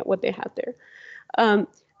looking at what they had there.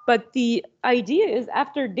 But the idea is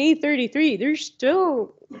after day 33, there's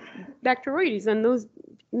still bacteroides, and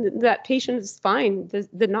that patient is fine,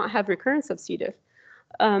 did not have recurrence of C. diff.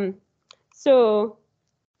 So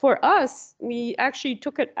for us, we actually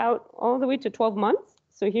took it out all the way to 12 months.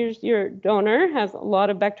 So here's your donor, has a lot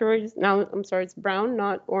of bacteroides. Now, I'm sorry, it's brown,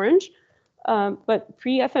 not orange. But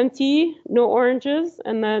pre-FMT, no oranges,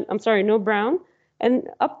 and then, I'm sorry, no brown. And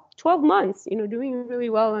up 12 months, you know, doing really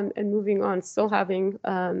well and moving on, still having,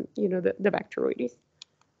 you know, the bacteroides.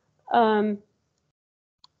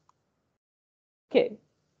 Okay.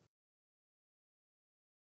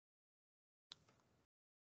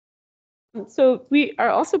 So we are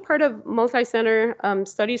also part of multi-center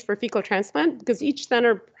studies for fecal transplant, because each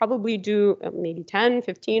center probably do maybe 10,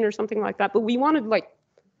 15 or something like that, but we wanted like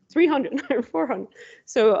 300 or 400.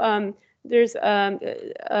 So there's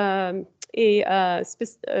an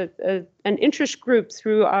interest group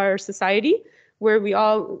through our society where we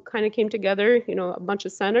all kind of came together, you know, a bunch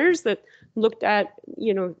of centers that looked at,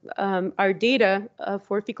 you know, our data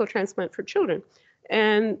for fecal transplant for children.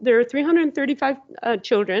 And there are 335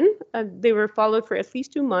 children. They were followed for at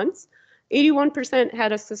least 2 months. 81%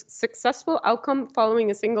 had a successful outcome following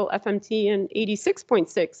a single FMT, and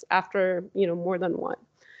 86.6 after, you know, more than one.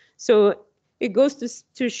 So it goes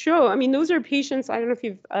to show, I mean, those are patients, I don't know if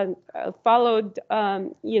you've followed,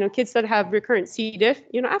 you know, kids that have recurrent C. diff,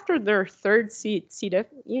 you know, after their third C. diff,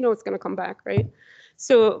 you know, it's going to come back, right?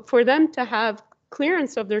 So for them to have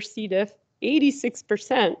clearance of their C. diff,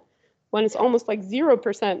 86%, when it's almost like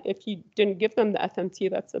 0% if you didn't give them the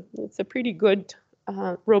FMT. It's a pretty good,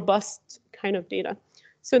 robust kind of data.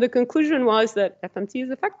 So the conclusion was that FMT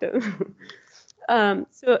is effective.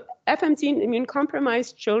 So FMT in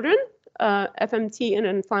immune-compromised children, FMT in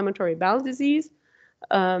inflammatory bowel disease.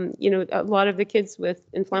 A lot of the kids with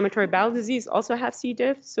inflammatory bowel disease also have C.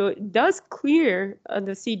 diff, so it does clear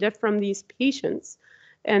the C. diff from these patients,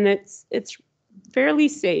 and it's fairly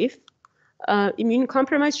safe.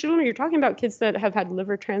 Immune-compromised children, you're talking about kids that have had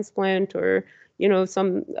liver transplant or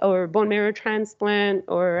or bone marrow transplant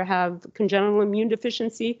or have congenital immune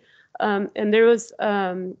deficiency. And there was,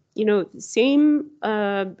 same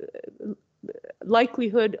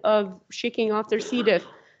likelihood of shaking off their C. diff,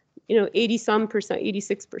 80-some percent,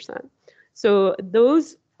 86%. So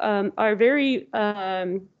those are very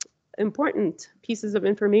important pieces of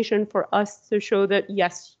information for us to show that,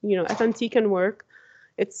 yes, FMT can work,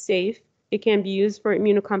 it's safe, it can be used for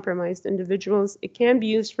immunocompromised individuals, it can be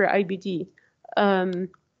used for IBD.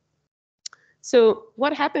 So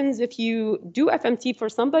what happens if you do FMT for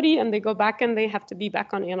somebody and they go back and they have to be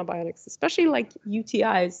back on antibiotics, especially like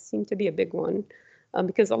UTIs seem to be a big one,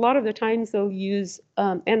 because a lot of the times they'll use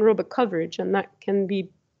anaerobic coverage, and that can be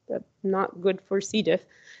not good for C. diff.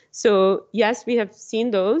 So yes, we have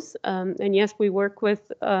seen those, and yes, we work with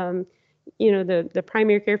the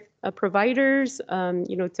primary care providers,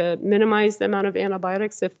 to minimize the amount of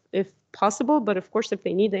antibiotics if possible. But of course, if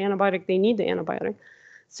they need the antibiotic, they need the antibiotic.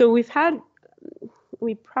 So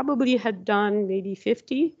we probably had done maybe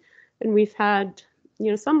 50, and we've had,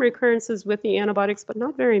 some recurrences with the antibiotics, but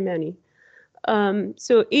not very many.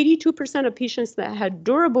 So 82% of patients that had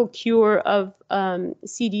durable cure of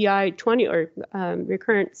CDI 20 or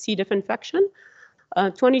recurrent C. diff infection,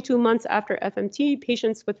 22 months after FMT,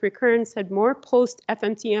 patients with recurrence had more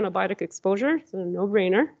post-FMT antibiotic exposure, so a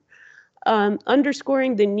no-brainer,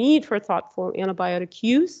 underscoring the need for thoughtful antibiotic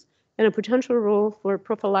use and a potential role for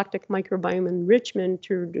prophylactic microbiome enrichment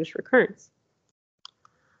to reduce recurrence.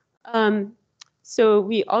 So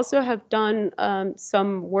we also have done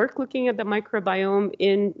some work looking at the microbiome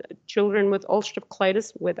in children with ulcerative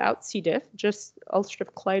colitis without C. diff, just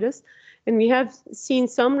ulcerative colitis. And we have seen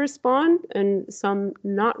some respond and some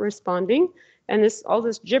not responding. And all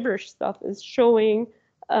this gibberish stuff is showing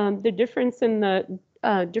the difference in the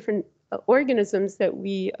different organisms that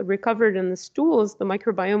we recovered in the stools, the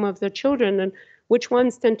microbiome of the children, and which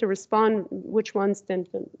ones tend to respond, which ones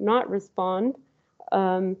tend to not respond.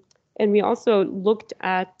 And we also looked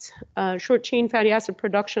at short chain fatty acid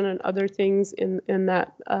production and other things in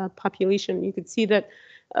that population. You could see that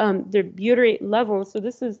their butyrate levels, so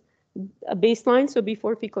this is a baseline, so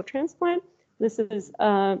before fecal transplant. This is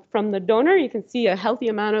from the donor. You can see a healthy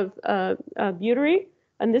amount of butyrate.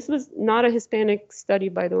 And this was not a Hispanic study,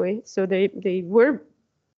 by the way. So they were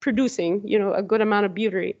producing, a good amount of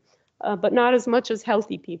butyrate, but not as much as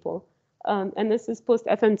healthy people. And this is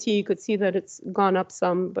post-FMT. You could see that it's gone up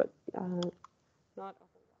some, but not a whole lot.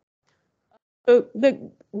 So the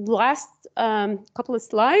last couple of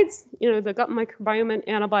slides, the gut microbiome and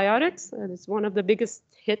antibiotics. That is one of the biggest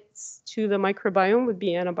hits to the microbiome would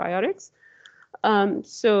be antibiotics.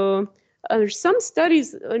 There's some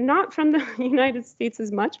studies, not from the United States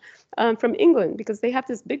as much, from England, because they have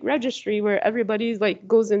this big registry where everybody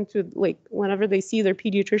goes into, whenever they see their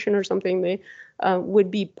pediatrician or something, they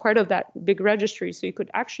would be part of that big registry. So you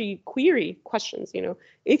could actually query questions,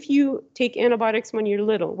 if you take antibiotics when you're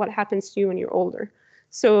little, what happens to you when you're older?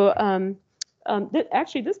 So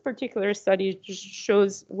actually, this particular study just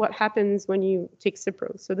shows what happens when you take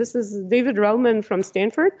Cipro. So this is David Relman from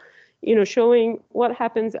Stanford, showing what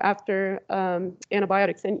happens after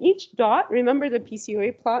antibiotics. And each dot, remember the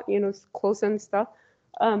PCOA plot, close and stuff.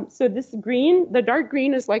 So this green, the dark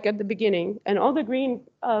green is like at the beginning, and all the green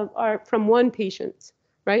are from one patient,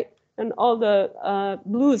 right? And all the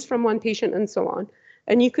blues from one patient and so on.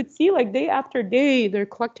 And you could see day after day, they're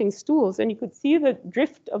collecting stools, and you could see the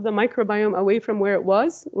drift of the microbiome away from where it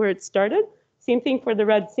was, where it started. Same thing for the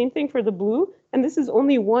red, same thing for the blue. And this is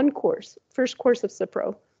only one course, first course of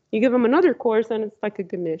Cipro. You give them another course and it's like a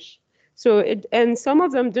Ganesh. So and some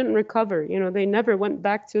of them didn't recover. They never went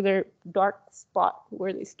back to their dark spot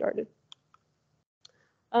where they started.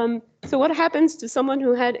 So what happens to someone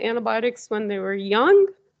who had antibiotics when they were young?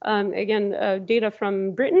 Again, data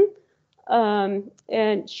from Britain,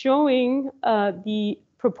 and showing the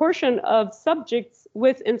proportion of subjects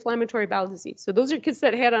with inflammatory bowel disease. So those are kids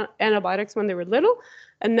that had antibiotics when they were little,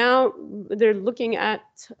 and now they're looking at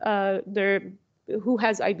who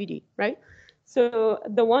has IBD, right? So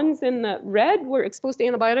the ones in the red were exposed to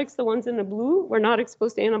antibiotics. The ones in the blue were not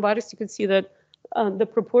exposed to antibiotics. You could see that the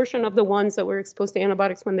proportion of the ones that were exposed to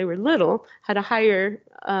antibiotics when they were little had a higher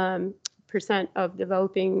percent of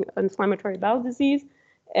developing inflammatory bowel disease.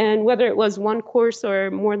 And whether it was one course or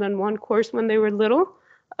more than one course when they were little,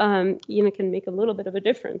 can make a little bit of a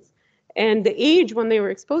difference. And the age when they were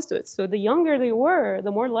exposed to it. So the younger they were,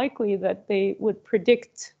 the more likely that they would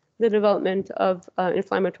predict the development of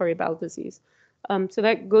inflammatory bowel disease. So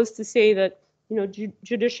that goes to say that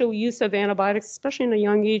judicial use of antibiotics, especially in a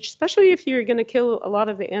young age, especially if you're going to kill a lot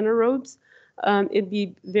of the anaerobes, it'd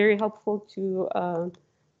be very helpful to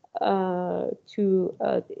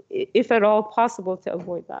if at all possible, to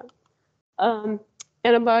avoid that.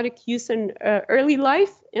 Antibiotic use in early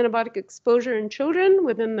life, antibiotic exposure in children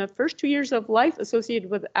within the first 2 years of life associated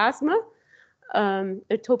with asthma,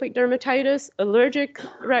 atopic dermatitis, allergic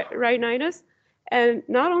rhinitis. And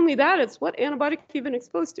not only that, it's what antibiotic you've been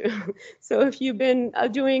exposed to. So if you've been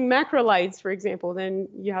doing macrolides, for example, then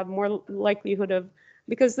you have more likelihood of,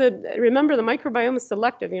 because remember the microbiome is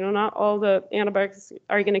selective, not all the antibiotics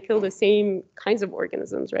are going to kill the same kinds of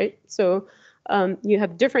organisms, right? So you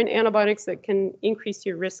have different antibiotics that can increase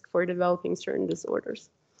your risk for developing certain disorders.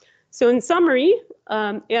 So in summary,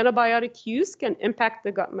 antibiotic use can impact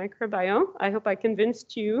the gut microbiome. I hope I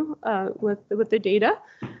convinced you with the data.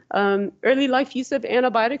 Early life use of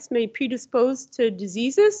antibiotics may predispose to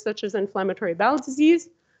diseases such as inflammatory bowel disease.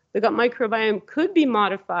 The gut microbiome could be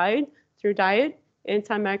modified through diet,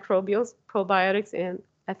 antimicrobials, probiotics, and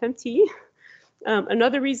FMT.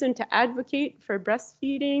 Another reason to advocate for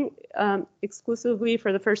breastfeeding exclusively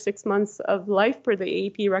for the first 6 months of life per the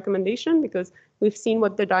AAP recommendation, because we've seen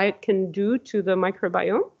what the diet can do to the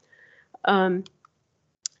microbiome.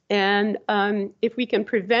 If we can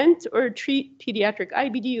prevent or treat pediatric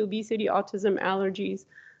IBD, obesity, autism, allergies,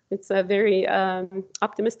 it's a very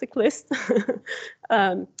optimistic list.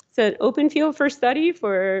 It's an open field for study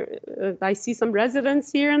for, I see some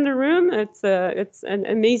residents here in the room. It's an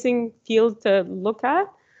amazing field to look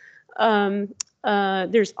at.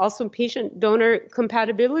 There's also patient donor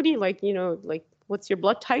compatibility, like what's your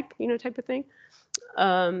blood type, type of thing.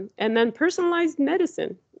 And then personalized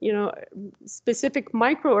medicine, specific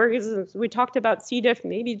microorganisms. We talked about C. diff,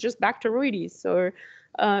 maybe just Bacteroides, or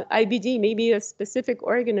IBD, maybe a specific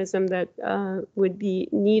organism that would be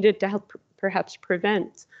needed to help perhaps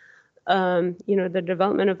prevent, the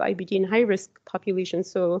development of IBD in high-risk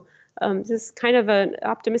populations. So this is kind of an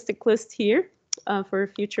optimistic list here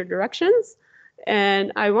for future directions.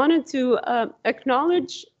 And I wanted to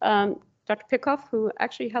acknowledge Dr. Pickoff, who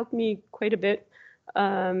actually helped me quite a bit,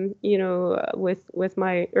 with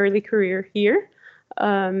my early career here.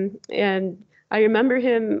 And I remember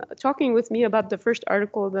him talking with me about the first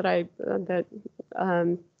article that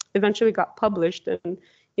eventually got published, and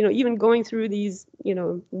even going through these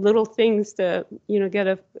little things to get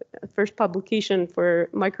a first publication for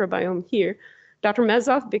microbiome here. Dr.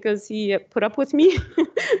 Mezov, because he put up with me.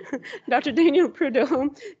 Dr. Daniel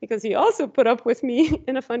Prudhomme, because he also put up with me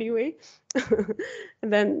in a funny way.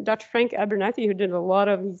 And then Dr. Frank Abernathy, who did a lot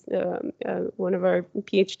of, one of our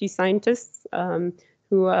PhD scientists,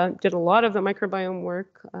 who did a lot of the microbiome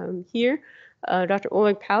work here. Dr.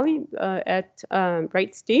 Oleg Pally at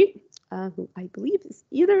Wright State, who I believe is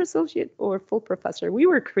either associate or full professor. We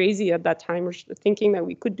were crazy at that time, we're thinking that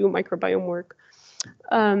we could do microbiome work.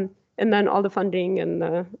 And then all the funding and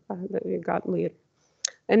that we got later.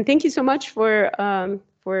 And thank you so much for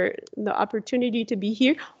the opportunity to be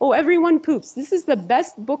here. Oh, Everyone Poops. This is the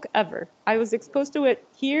best book ever. I was exposed to it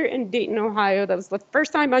here in Dayton, Ohio. That was the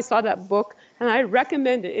first time I saw that book, and I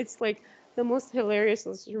recommend it. It's like the most hilarious.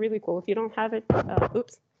 It's really cool. If you don't have it,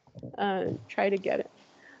 try to get it.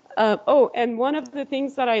 And one of the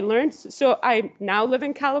things that I learned, so I now live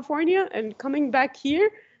in California, and coming back here,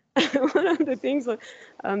 one of the things,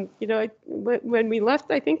 when we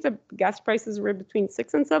left, I think the gas prices were between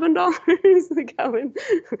 $6 and $7 a gallon.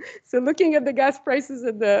 So looking at the gas prices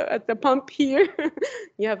at the pump here,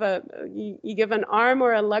 you give an arm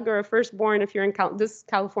or a leg or a firstborn if you're in this is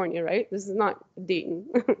California, right? This is not Dayton.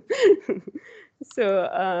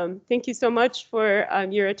 So thank you so much for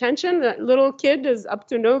your attention. That little kid is up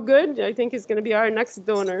to no good. I think he's going to be our next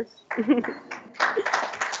donor.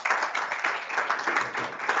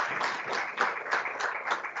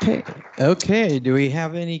 Okay. Do we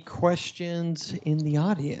have any questions in the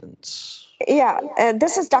audience? Yeah,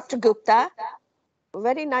 this is Dr. Gupta.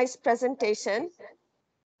 Very nice presentation.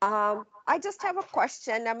 I just have a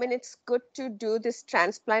question. I mean, it's good to do these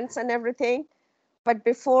transplants and everything, but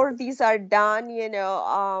before these are done,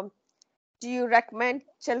 do you recommend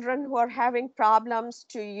children who are having problems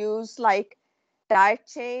to use like diet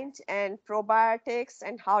change and probiotics,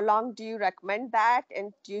 and how long do you recommend that?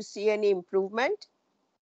 And do you see any improvement?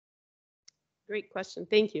 Great question.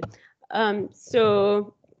 Thank you.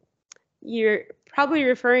 So you're probably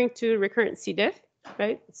referring to recurrent C. diff,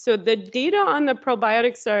 right? So the data on the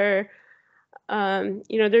probiotics are,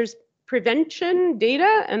 there's prevention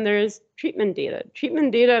data and there's treatment data.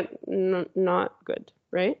 Treatment data, not good,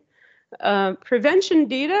 right? Prevention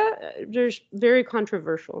data, there's very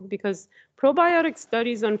controversial because probiotic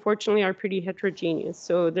studies, unfortunately, are pretty heterogeneous.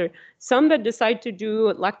 So there are some that decide to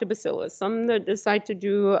do lactobacillus, some that decide to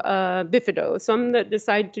do bifido, some that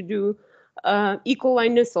decide to do E. coli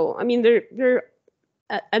Nissel. I mean, there are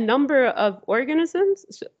a number of organisms.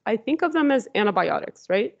 So I think of them as antibiotics,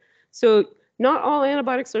 right? So not all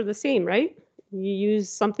antibiotics are the same, right? You use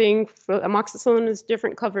something, for amoxicillin is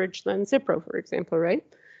different coverage than Cipro, for example, right?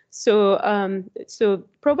 So, so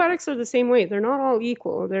probiotics are the same way. They're not all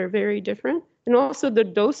equal. They're very different. And also the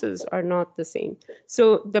doses are not the same.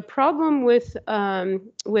 So the problem with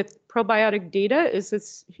probiotic data is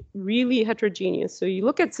it's really heterogeneous. So you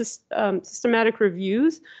look at systematic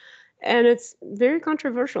reviews, and it's very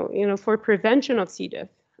controversial, for prevention of C. diff.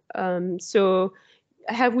 So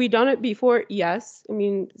have we done it before? Yes. I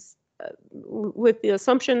mean, with the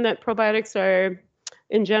assumption that probiotics are,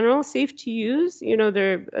 in general, safe to use.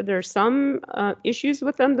 There are some issues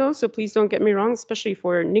with them, though, so please don't get me wrong, especially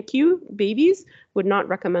for NICU babies. Would not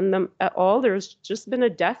recommend them at all. There's just been a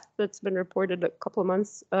death that's been reported a couple of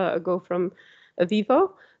months ago from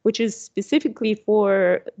Avivo, which is specifically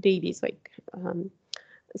for babies.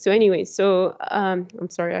 So anyway, I'm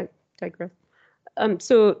sorry, I digress.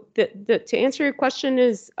 So to answer your question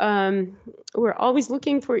is, we're always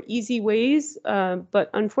looking for easy ways, but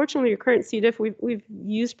unfortunately, recurrent C. diff, we've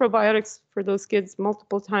used probiotics for those kids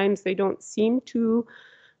multiple times. They don't seem to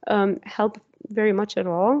help very much at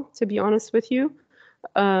all, to be honest with you.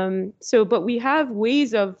 But we have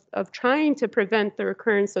ways of trying to prevent the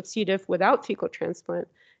recurrence of C. diff without fecal transplant.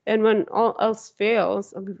 And when all else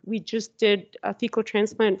fails, we just did a fecal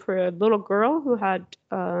transplant for a little girl who had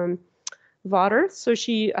Vater. So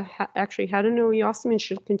she actually had an ileostomy, and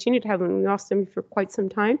she'll continue to have an ileostomy for quite some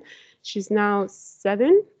time. She's now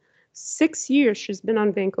 6 years she's been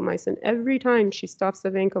on vancomycin. Every time she stops the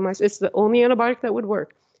vancomycin, it's the only antibiotic that would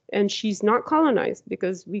work. And she's not colonized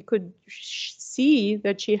because we could see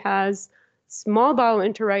that she has small bowel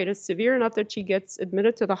enteritis, severe enough that she gets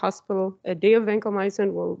admitted to the hospital. A day of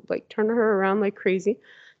vancomycin will turn her around like crazy.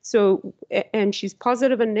 So, and she's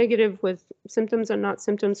positive and negative with symptoms and not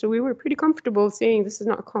symptoms. So we were pretty comfortable saying this is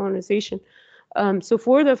not colonization. So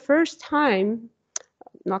for the first time,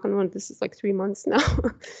 knock on wood, this is 3 months now,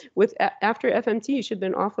 after FMT, she'd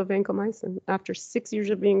been off of vancomycin after 6 years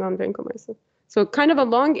of being on vancomycin. So kind of a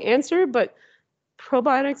long answer, but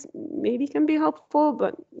probiotics maybe can be helpful,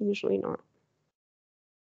 but usually not.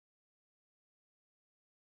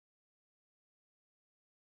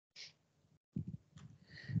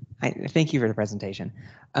 Thank you for the presentation.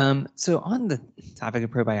 So on the topic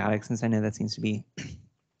of probiotics, since I know that seems to be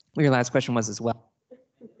what your last question was as well.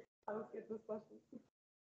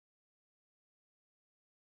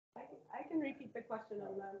 I can repeat the question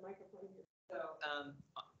on the microphone here. So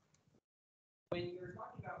when you were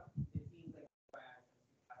talking about, it seems like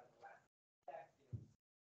probiotics out of the last text,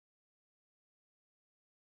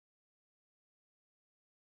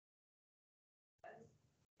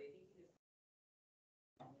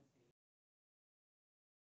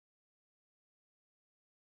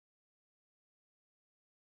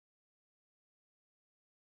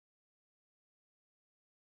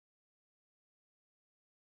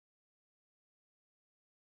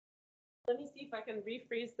 Let me see if I can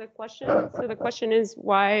rephrase the question. So the question is,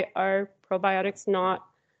 why are probiotics not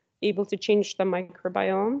able to change the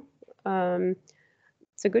microbiome?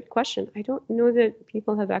 It's a good question. I don't know that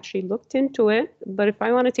people have actually looked into it, but if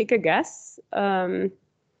I want to take a guess, certain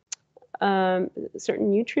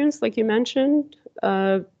nutrients, like you mentioned,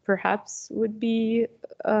 perhaps would be,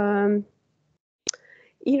 the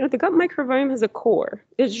gut microbiome has a core.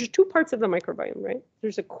 There's two parts of the microbiome, right?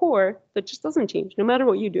 There's a core that just doesn't change no matter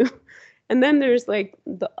what you do. And then there's the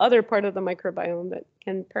other part of the microbiome that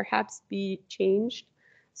can perhaps be changed.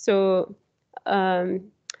 So for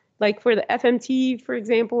the FMT, for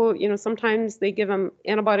example, sometimes they give them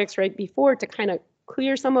antibiotics right before to kind of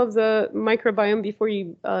clear some of the microbiome before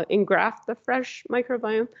you engraft the fresh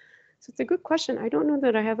microbiome. So it's a good question. I don't know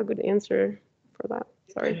that I have a good answer for that.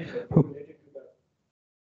 Sorry.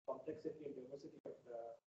 Complexity and diversity of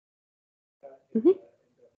the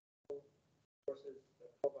versus the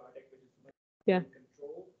probiotic, which is much Yeah.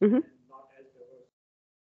 controlled Mm-hmm. and not as diverse.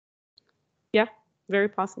 Yeah, very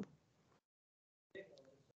possible.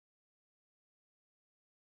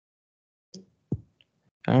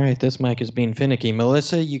 All right, this mic is being finicky.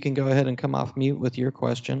 Melissa, you can go ahead and come off mute with your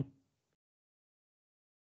question.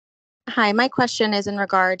 Hi, my question is in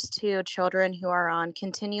regards to children who are on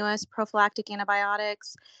continuous prophylactic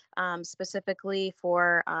antibiotics, specifically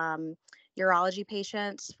for urology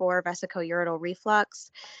patients for vesicouretal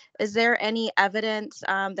reflux. Is there any evidence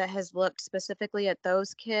that has looked specifically at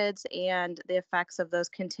those kids and the effects of those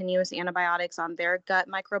continuous antibiotics on their gut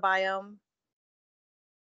microbiome?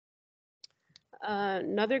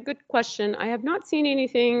 Another good question. I have not seen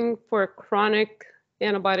anything for chronic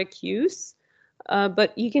antibiotic use,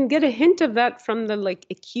 but you can get a hint of that from the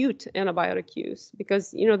acute antibiotic use because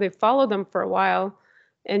they follow them for a while,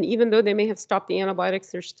 and even though they may have stopped the antibiotics,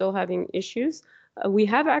 they're still having issues. We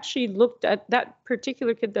have actually looked at that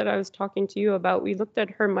particular kid that I was talking to you about. We looked at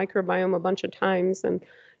her microbiome a bunch of times, and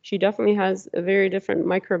she definitely has a very different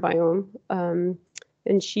microbiome.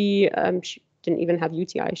 And she didn't even have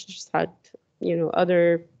UTI. She just had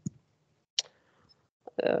other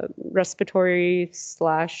respiratory /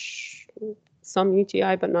 some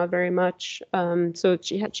UTI, but not very much. So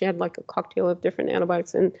she had like a cocktail of different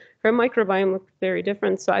antibiotics, and her microbiome looked very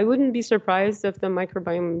different. So I wouldn't be surprised if the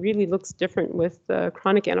microbiome really looks different with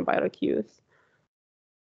chronic antibiotic use.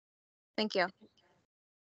 Thank you.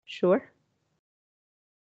 Sure.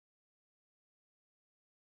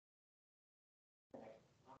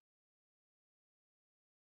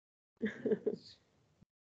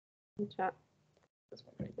 Chat.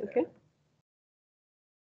 Okay.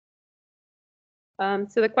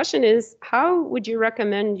 So the question is, how would you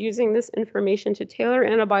recommend using this information to tailor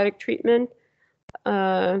antibiotic treatment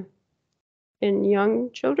in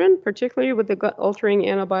young children, particularly with the gut-altering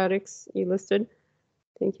antibiotics you listed?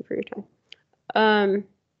 Thank you for your time.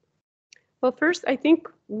 Well, first, I think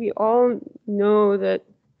we all know that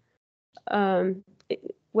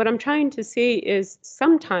what I'm trying to say is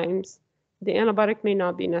sometimes the antibiotic may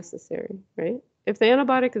not be necessary, right? If the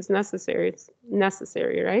antibiotic is necessary, it's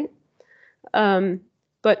necessary, right?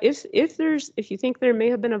 But if you think there may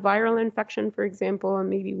have been a viral infection, for example, and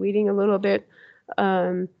maybe waiting a little bit,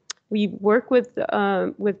 we work with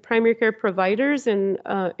primary care providers and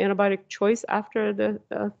antibiotic choice after the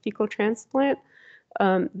fecal transplant.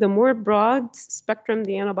 The more broad spectrum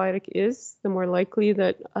the antibiotic is, the more likely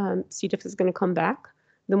that C. diff is going to come back.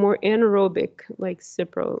 The more anaerobic, like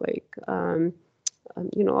Cipro, like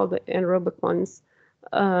all the anaerobic ones,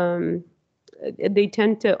 they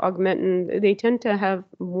tend to augment and they tend to have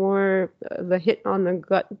more of a hit on the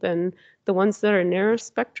gut than the ones that are narrow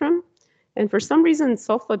spectrum. And for some reason,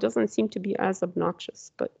 sulfa doesn't seem to be as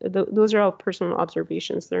obnoxious, but those are all personal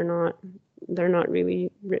observations. They're not really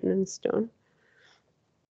written in stone.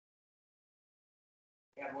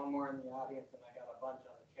 I got one more in the audience, and I got a bunch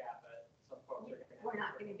on the chat, but some folks are going to. We're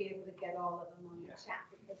not going to be able to get all of them on the chat.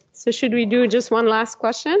 So should we do just one last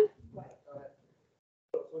question? Go ahead.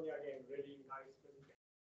 So Sonia, again, really nice presentation.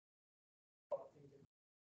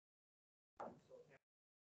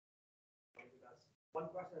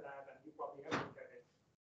 One question that I have, and you probably have looked at it,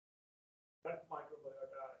 gut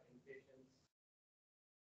microbiota in patients,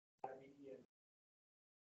 diabetes and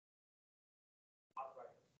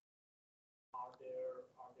arthritis. Are there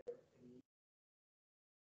any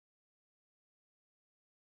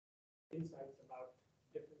insights about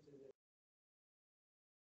differences in,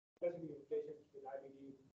 especially in patients with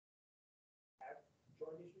IBD have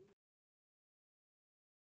joint issues?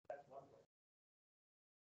 That's one question.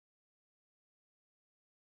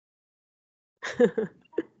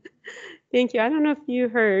 Thank you. I don't know if you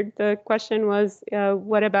heard, the question was,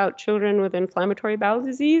 what about children with inflammatory bowel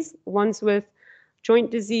disease, ones with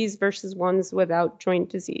joint disease versus ones without joint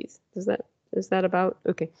disease? Is that about?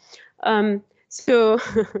 Okay. So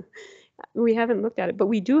we haven't looked at it, but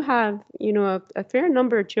we do have, a fair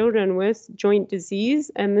number of children with joint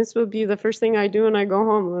disease, and this will be the first thing I do when I go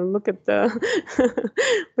home and look at the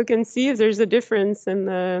look and see if there's a difference in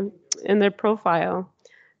their profile.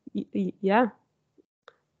 Yeah,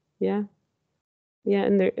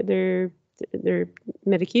 and their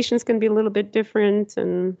medications can be a little bit different,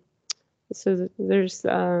 and so there's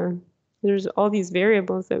all these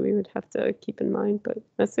variables that we would have to keep in mind. But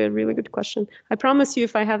that's a really good question. I promise you,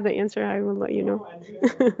 if I have the answer, I will let you know.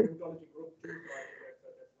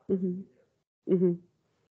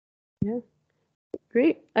 Yeah,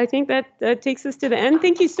 great. I think that takes us to the end.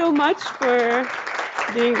 Thank you so much for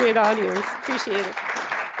being a great audience. Appreciate it.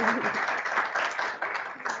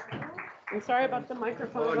 I'm sorry about the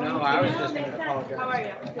microphone. Oh, no, I was just going to apologize. How are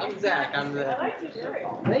you? I'm Zach. I'm the. I like your shirt.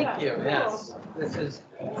 Thank you. Yes, this is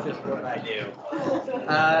just what I do.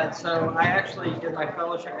 So I actually did my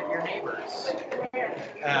fellowship at your neighbors.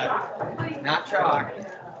 Not chalk.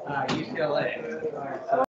 UCLA.